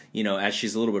now, as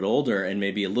she's a little bit older and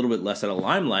maybe a little bit less out of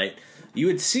limelight, you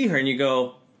would see her and you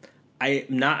go, I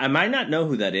might not know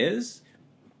who that is,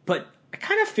 but I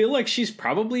kind of feel like she's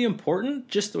probably important,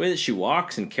 just the way that she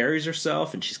walks and carries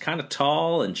herself, and she's kind of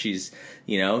tall, and she's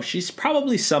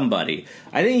probably somebody.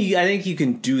 I think you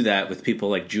can do that with people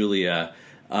like Julia,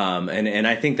 and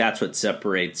I think that's what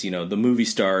separates the movie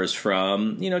stars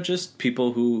from just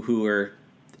people who are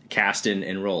cast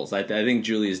in roles. I think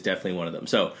Julia is definitely one of them.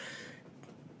 So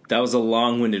that was a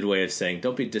long-winded way of saying,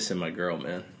 don't be dissing my girl,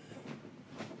 man.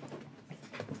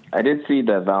 I did see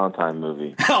that Valentine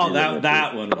movie. Oh,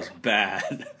 that one was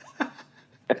bad. I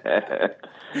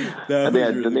think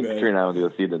Katrina and I will go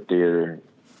see it in the theater,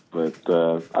 but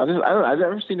I've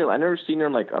never seen her. I never seen her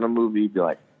like on a movie. Be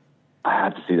like, I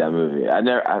have to see that movie.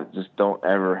 I just don't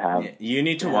ever have. You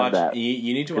need to watch.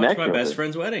 You need to watch My Best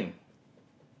Friend's Wedding.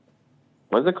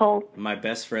 What's it called? My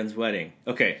Best Friend's Wedding.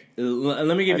 Okay,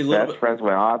 let me give you a little. Best Friend's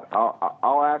Wedding.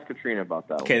 I'll ask Katrina about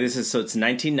that. Okay, it's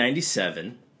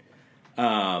 1997.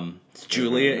 It's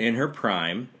Julia in her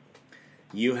prime.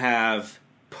 You have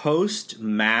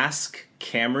post-mask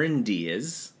Cameron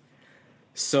Diaz.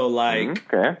 So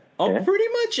pretty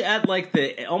much at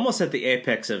almost at the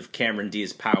apex of Cameron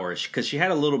Diaz's powers, because she had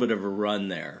a little bit of a run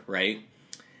there, right?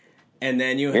 And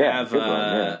then you have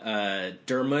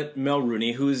Dermot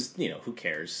Mulroney, who's who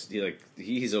cares?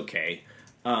 He's okay.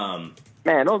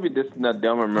 Man, don't be dissing that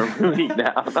Delmer Mulroney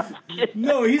now.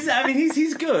 No, he's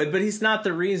good, but he's not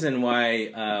the reason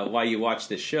why you watch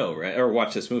this show, right? Or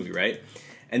watch this movie, right?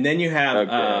 And then you have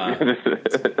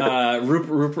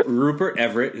Rupert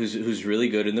Everett, who's really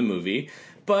good in the movie,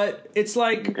 but it's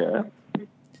like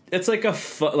it's like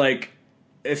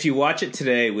if you watch it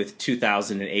today with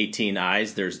 2018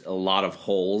 eyes, there's a lot of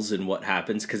holes in what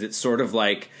happens because it's sort of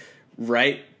like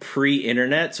right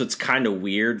pre-internet, so it's kind of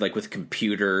weird, like with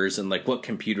computers and like what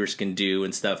computers can do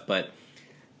and stuff. But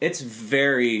it's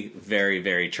very, very,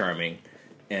 very charming.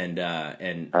 And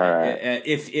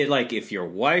if your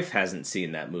wife hasn't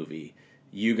seen that movie,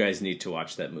 you guys need to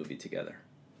watch that movie together.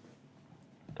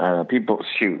 People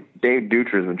shoot. Dave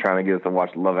Dutra's been trying to get us to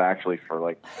watch Love Actually for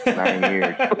like 9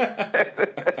 years.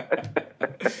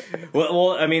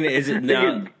 well, I mean, is it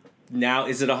now?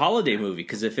 Is it a holiday movie?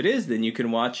 Because if it is, then you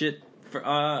can watch it for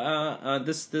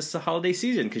this holiday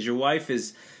season. Because your wife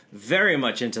is very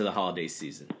much into the holiday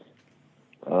season.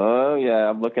 Oh yeah,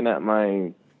 I'm looking at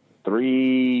my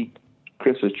 3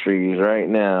 Christmas trees right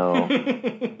now.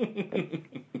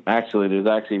 Actually, there's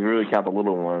if you really count the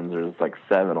little ones, there's like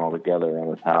 7 altogether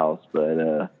around this house.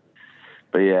 But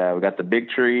yeah, we got the big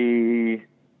tree.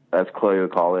 That's Chloe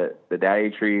would call it. The daddy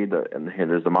tree, and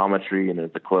there's the mama tree, and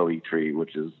there's the Chloe tree,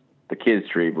 which is the kids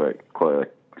tree. But Chloe,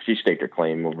 she staked her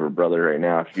claim over her brother right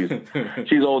now. She's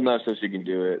old enough so she can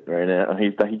do it right now. He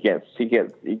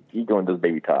going to his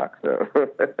baby talk, so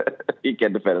he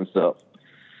can't defend himself.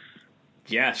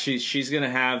 Yeah, she's gonna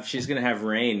have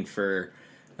reign for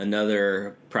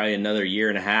probably another year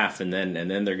and a half, and then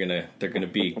they're gonna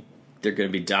be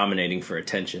dominating for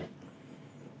attention.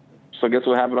 So guess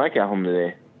what happened when I got home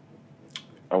today?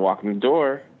 I walk in the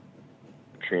door.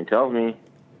 Trina tells me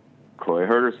Chloe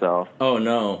hurt herself. Oh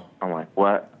no! I'm like,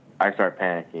 what? I start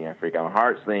panicking. I freak out. My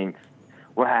heart sinks.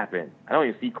 What happened? I don't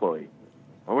even see Chloe.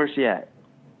 Well, where's she at?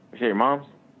 Is she at your mom's?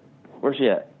 Where's she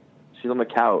at? She's on the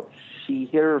couch. She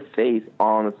hit her face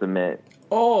on the cement.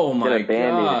 Oh my god! Got a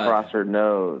Band-Aid across her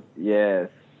nose. Yes,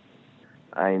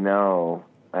 I know.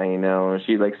 And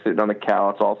she's like sitting on the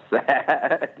couch, all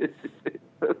sad.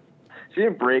 she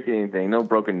didn't break anything, no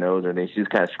broken nose or anything. She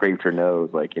just kind of scraped her nose,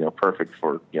 like, perfect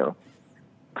for,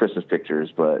 Christmas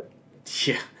pictures. But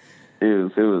yeah,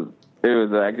 it was.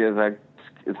 I guess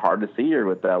it's hard to see her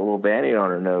with that little Band-Aid on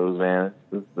her nose, man.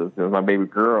 This is my baby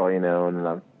girl,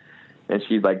 and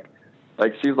she's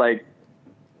like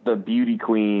the beauty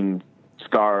queen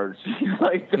scarred. She's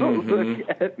like, don't look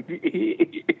at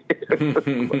me.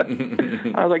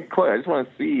 I was like, Chloe, I just want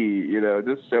to see,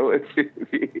 just show it to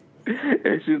me.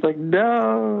 And she's like,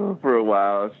 no. For a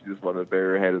while, she just wanted to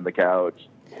bury her head in the couch.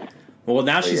 Well,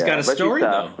 now she's got a story,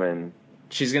 though. And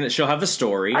she'll have a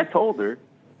story. I told her.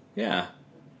 Yeah.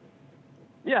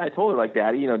 Yeah, I told her, like,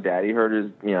 Daddy hurt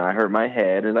his, I hurt my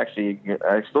head. It's actually,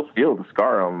 I still feel the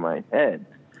scar on my head.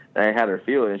 And I had her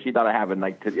feel it, and she thought I happened,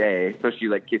 like, today. So she's,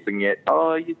 like, kissing it.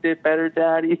 Oh, you did better,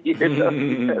 Daddy.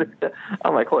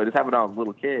 I'm like, Chloe, this happened when I was a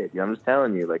little kid. I'm just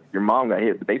telling you, like, your mom got hit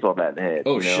with the baseball bat in the head.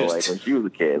 Shit. Like, when she was a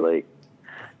kid. Like,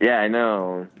 yeah, I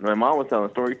know. My mom was telling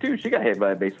a story, too. She got hit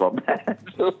by a baseball bat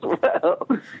as well.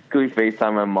 Because we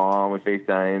FaceTimed my mom. We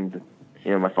FaceTimed,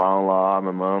 my father-in-law,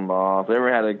 my mother-in-law. If they ever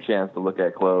had a chance to look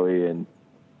at Chloe, and,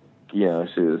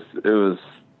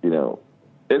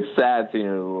 it's sad seeing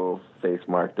her little face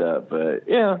marked up, but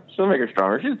she'll make her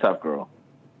stronger. She's a tough girl.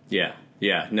 Yeah,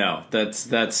 no,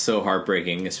 that's so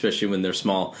heartbreaking, especially when they're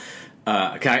small.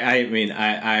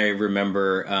 I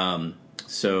remember.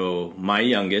 So my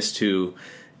youngest, who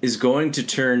is going to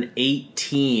turn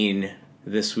 18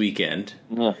 this weekend.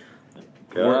 Oh,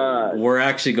 God. We're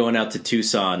actually going out to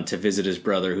Tucson to visit his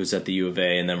brother, who's at the U of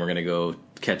A, and then we're gonna go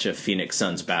catch a Phoenix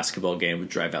Suns basketball game. We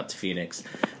drive out to Phoenix,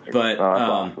 but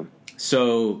awesome.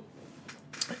 So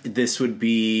this would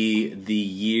be the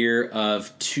year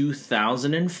of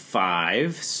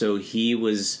 2005. So he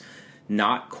was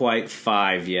not quite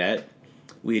 5 yet.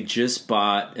 We had just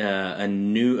bought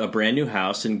a brand new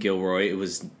house in Gilroy. It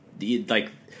was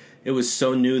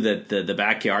so new that the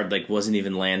backyard wasn't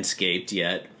even landscaped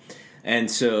yet.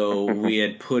 And so we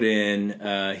had put in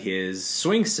his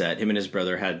swing set. Him and his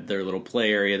brother had their little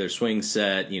play area, their swing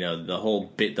set,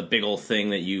 the big old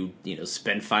thing that you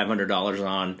spend $500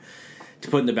 on to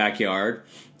put in the backyard.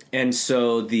 And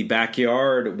so the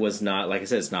backyard was not, like I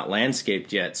said, it's not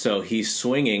landscaped yet. So he's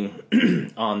swinging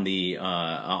on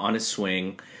his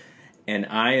swing, and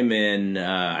I am in,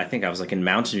 I think I was in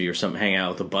Mountain View or something, hanging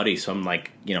out with a buddy. So I'm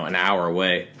an hour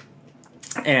away,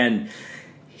 and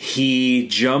he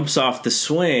jumps off the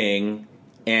swing,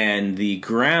 and the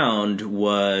ground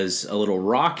was a little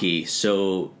rocky.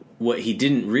 So what he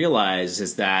didn't realize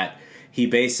is that he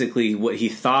basically, what he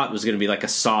thought was going to be like a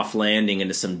soft landing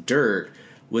into some dirt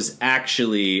was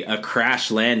actually a crash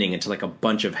landing into a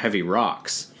bunch of heavy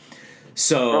rocks.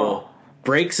 So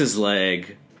breaks his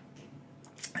leg,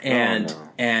 and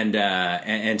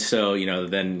so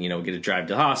then get a drive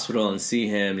to the hospital and see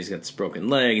him. He's got this broken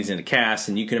leg. He's in a cast,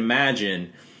 and you can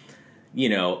imagine,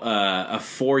 a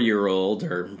 4-year-old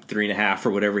or 3.5 or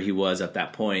whatever he was at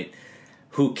that point,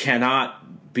 who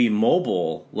cannot be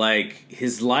mobile.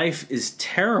 His life is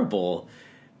terrible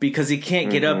because he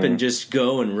can't get up and just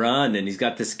go and run, and he's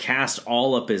got this cast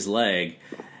all up his leg.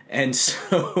 And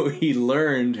so he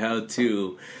learned how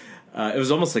to. It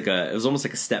was almost like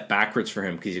a step backwards for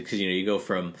him because you go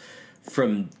from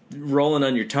rolling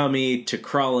on your tummy to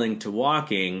crawling to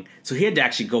walking. So he had to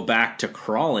actually go back to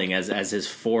crawling as his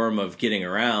form of getting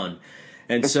around.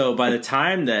 And so by the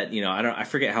time that I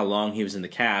forget how long he was in the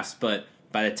cast, but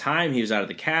by the time he was out of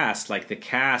the cast, the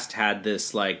cast had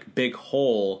this big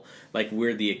hole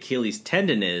where the Achilles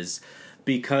tendon is,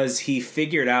 because he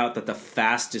figured out that the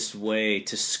fastest way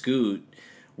to scoot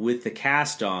with the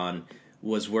cast on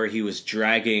was where he was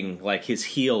dragging his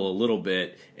heel a little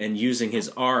bit and using his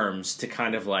arms to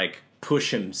kind of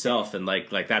push himself, and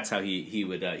that's how he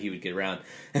would get around.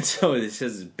 And so it's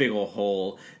just this big old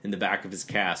hole in the back of his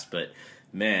cast. But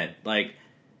man,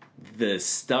 the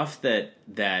stuff that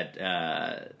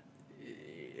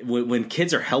when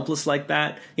kids are helpless like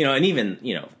that, and even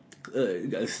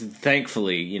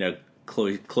thankfully,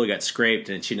 Chloe got scraped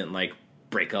and she didn't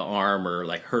break an arm or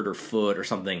hurt her foot or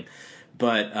something.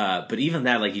 But even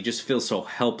that, you just feel so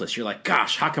helpless. You're like,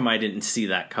 gosh, how come I didn't see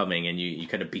that coming? And you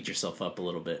kind of beat yourself up a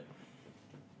little bit.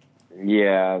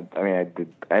 Yeah, I mean,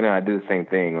 I did the same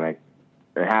thing. It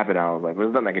happened, I was like, well,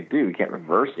 there's nothing I can do. We can't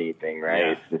reverse anything, right?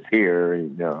 Yeah. It's just here,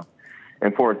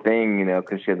 And poor thing,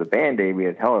 because she had the Band-Aid, we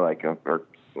had to tell her,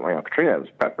 Katrina was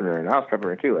prepping her, and I was prepping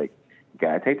her too. You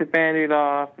gotta take the Band-Aid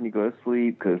off and you go to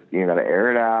sleep because you gotta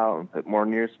air it out and put more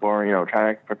Neosporin,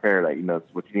 try to prepare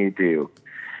it's what you need to do.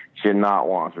 She did not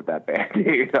want to rip that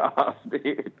Band-Aid off,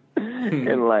 dude.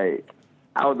 And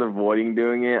I was avoiding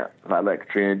doing it. I let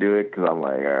Katrina do it because I'm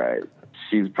like, all right,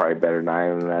 she's probably better than I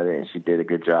am at it, and she did a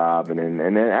good job. And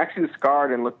then actually the scar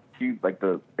didn't look cute, it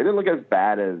didn't look as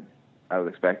bad as I was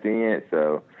expecting it.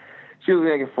 So she was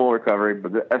making full recovery,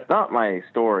 but that's not my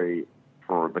story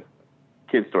for the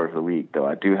kid story for the week, though.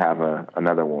 I do have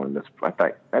another one I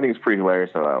think it's pretty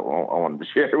hilarious, so I wanted to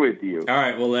share with you. All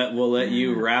right, we'll let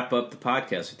you wrap up the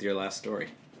podcast with your last story.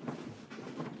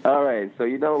 All right, so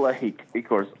of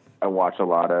course, I watch a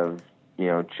lot of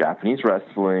Japanese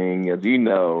wrestling, as you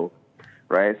know,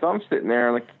 right? So I'm sitting there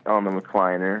on the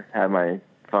recliner, have my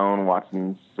phone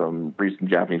watching some recent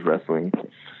Japanese wrestling,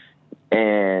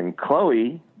 and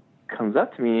Chloe comes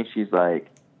up to me and she's like,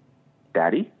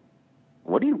 "Daddy,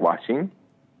 what are you watching?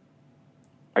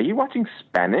 Are you watching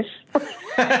Spanish?"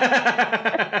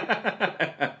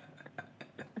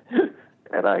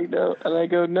 And I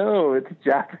go, "No, it's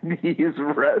Japanese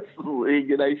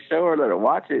wrestling." And I show her that I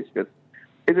watch it. She goes,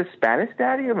 "Is it Spanish,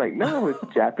 Daddy?" I'm like, "No, it's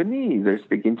Japanese. They're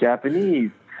speaking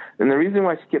Japanese." And the reason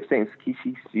why she kept saying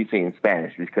she's saying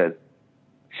Spanish is because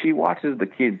she watches the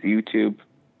kids' YouTube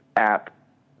app,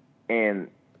 and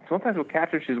sometimes we'll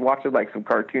catch her. She's watching some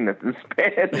cartoon that's in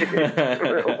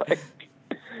Spanish.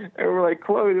 and we're like,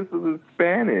 "Chloe, this is in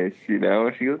Spanish,"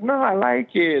 And she goes, "No, I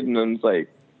like it." And I'm just like,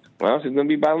 well, she's gonna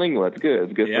be bilingual. That's good.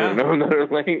 It's good for her to know another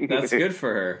language. That's good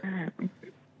for her.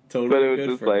 Totally. But it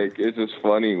was just it's just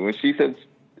funny when she said,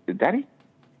 "Daddy,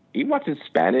 you watching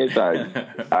Spanish?"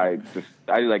 I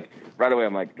right away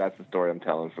I'm like, that's the story I'm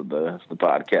telling for the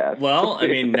podcast. Well, I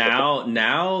mean now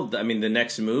the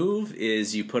next move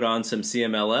is you put on some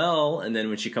CMLL, and then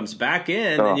when she comes back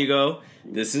in, then you go,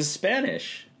 "This is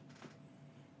Spanish."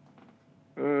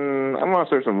 I'm gonna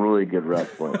start some really good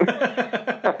wrestling.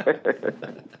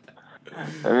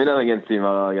 I mean, nothing against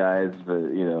CMLL guys, but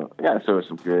I gotta show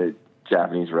some good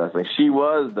Japanese wrestling. She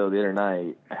was, though, the other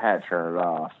night. I had to turn it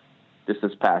off. Just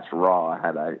this past Raw,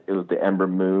 it was the Ember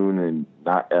Moon and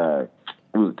it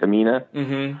was Tamina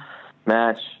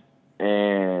match,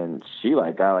 and she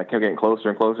kept getting closer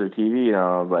and closer to TV, and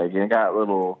I was like, it got a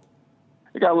little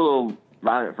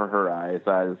violent for her eyes.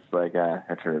 So I just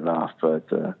I turned it off,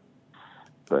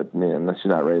 but man, she's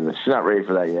not ready. She's not ready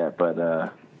for that yet,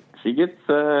 but. She gets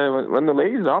when the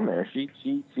lady's on there.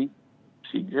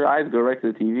 Her eyes go right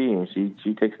to the TV and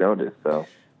she takes notice. So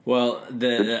well,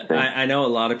 I know a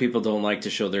lot of people don't like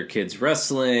to show their kids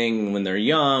wrestling when they're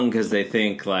young because they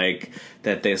think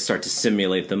that they start to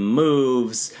simulate the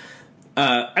moves.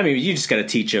 I mean, you just got to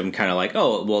teach them kind of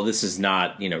oh, well, this is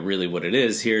not really what it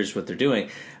is. Here's what they're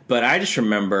doing. But I just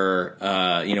remember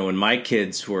when my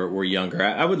kids were younger,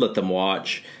 I would let them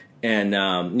watch. And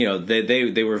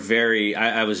they were very.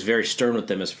 I was very stern with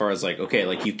them as far as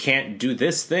okay, you can't do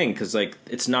this thing because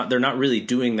it's not. They're not really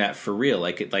doing that for real.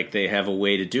 They have a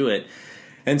way to do it.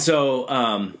 And so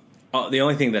the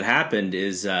only thing that happened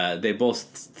is they both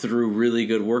threw really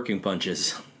good working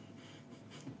punches.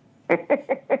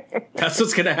 That's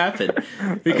what's gonna happen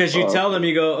because you tell them,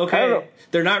 you go, okay,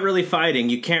 they're not really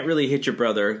fighting. You can't really hit your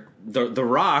brother. The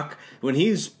Rock, when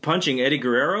he's punching Eddie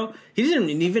Guerrero, he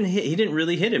didn't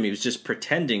really hit him. He was just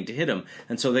pretending to hit him.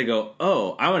 And so they go,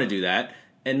 oh, I want to do that.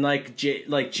 And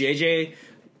JJ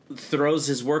throws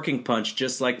his working punch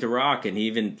just like The Rock, and he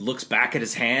even looks back at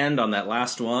his hand on that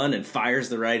last one and fires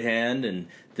the right hand, and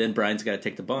then Bryan's got to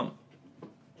take the bump.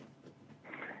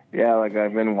 Yeah,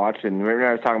 I've been watching. Remember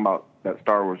I was talking about that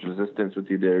Star Wars Resistance with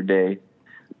you the other day.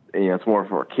 It's more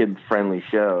for a kid-friendly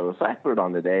show. So I put it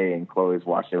on today, and Chloe's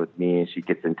watching it with me, and she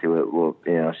gets into it. Well,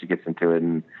 she gets into it,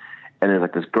 and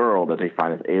there's this girl that they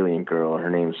find, this alien girl, and her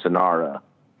name's Sonara.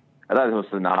 I thought it was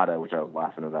Sonata, which I was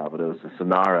laughing about, but it was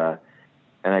Sonara.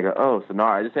 And I go, "Oh,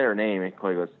 Sonara." I just say her name, and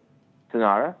Chloe goes,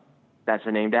 "Sonara? That's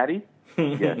her name, Daddy?"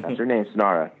 "Yes, that's her name,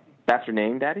 Sonara." "That's her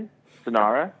name, Daddy?"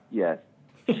 "Sonara?" "Yes."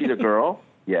 "She's a girl?"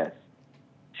 "Yes."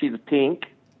 "She's pink?"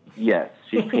 "Yes,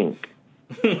 she's pink."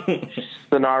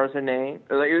 Sonara's her name.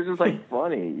 It was just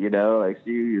funny, she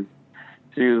was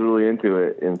really into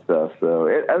it and stuff. So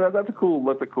that's a cool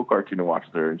cartoon to watch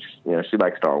there. And she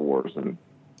likes Star Wars, and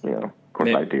of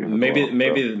course I do.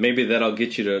 Maybe that'll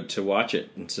get you to watch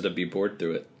it instead of be bored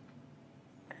through it.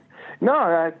 No,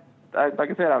 I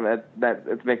like I said, that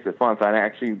it makes it fun. So I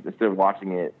actually, instead of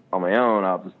watching it on my own,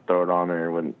 I'll just throw it on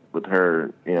there with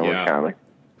her. Kind of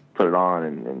put it on,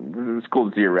 and it's cool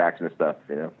to see your reaction and stuff.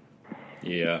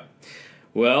 Yeah.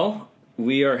 Well,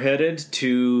 we are headed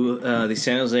to the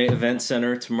San Jose Event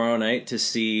Center tomorrow night to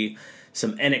see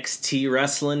some NXT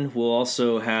wrestling. We'll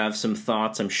also have some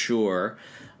thoughts, I'm sure,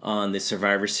 on the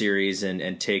Survivor Series and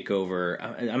TakeOver.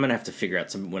 I'm going to have to figure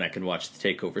out when I can watch the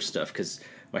TakeOver stuff because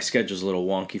my schedule's a little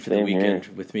wonky for the weekend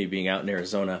with me being out in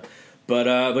Arizona.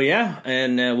 But yeah,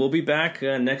 and we'll be back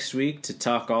next week to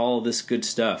talk all this good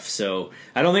stuff. So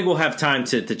I don't think we'll have time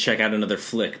to check out another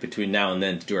flick between now and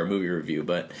then to do our movie review.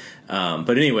 But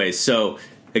anyways, so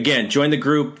again, join the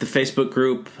group, the Facebook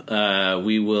group.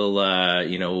 We will,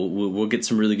 we'll get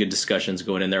some really good discussions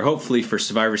going in there. Hopefully for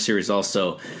Survivor Series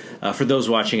also. For those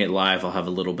watching it live, I'll have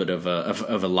a little bit of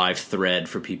a live thread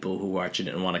for people who watch it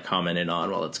and want to comment in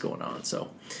on while it's going on.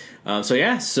 So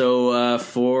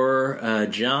for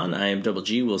John, I am Double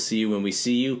G. We'll see you when we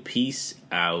see you. Peace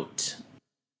out.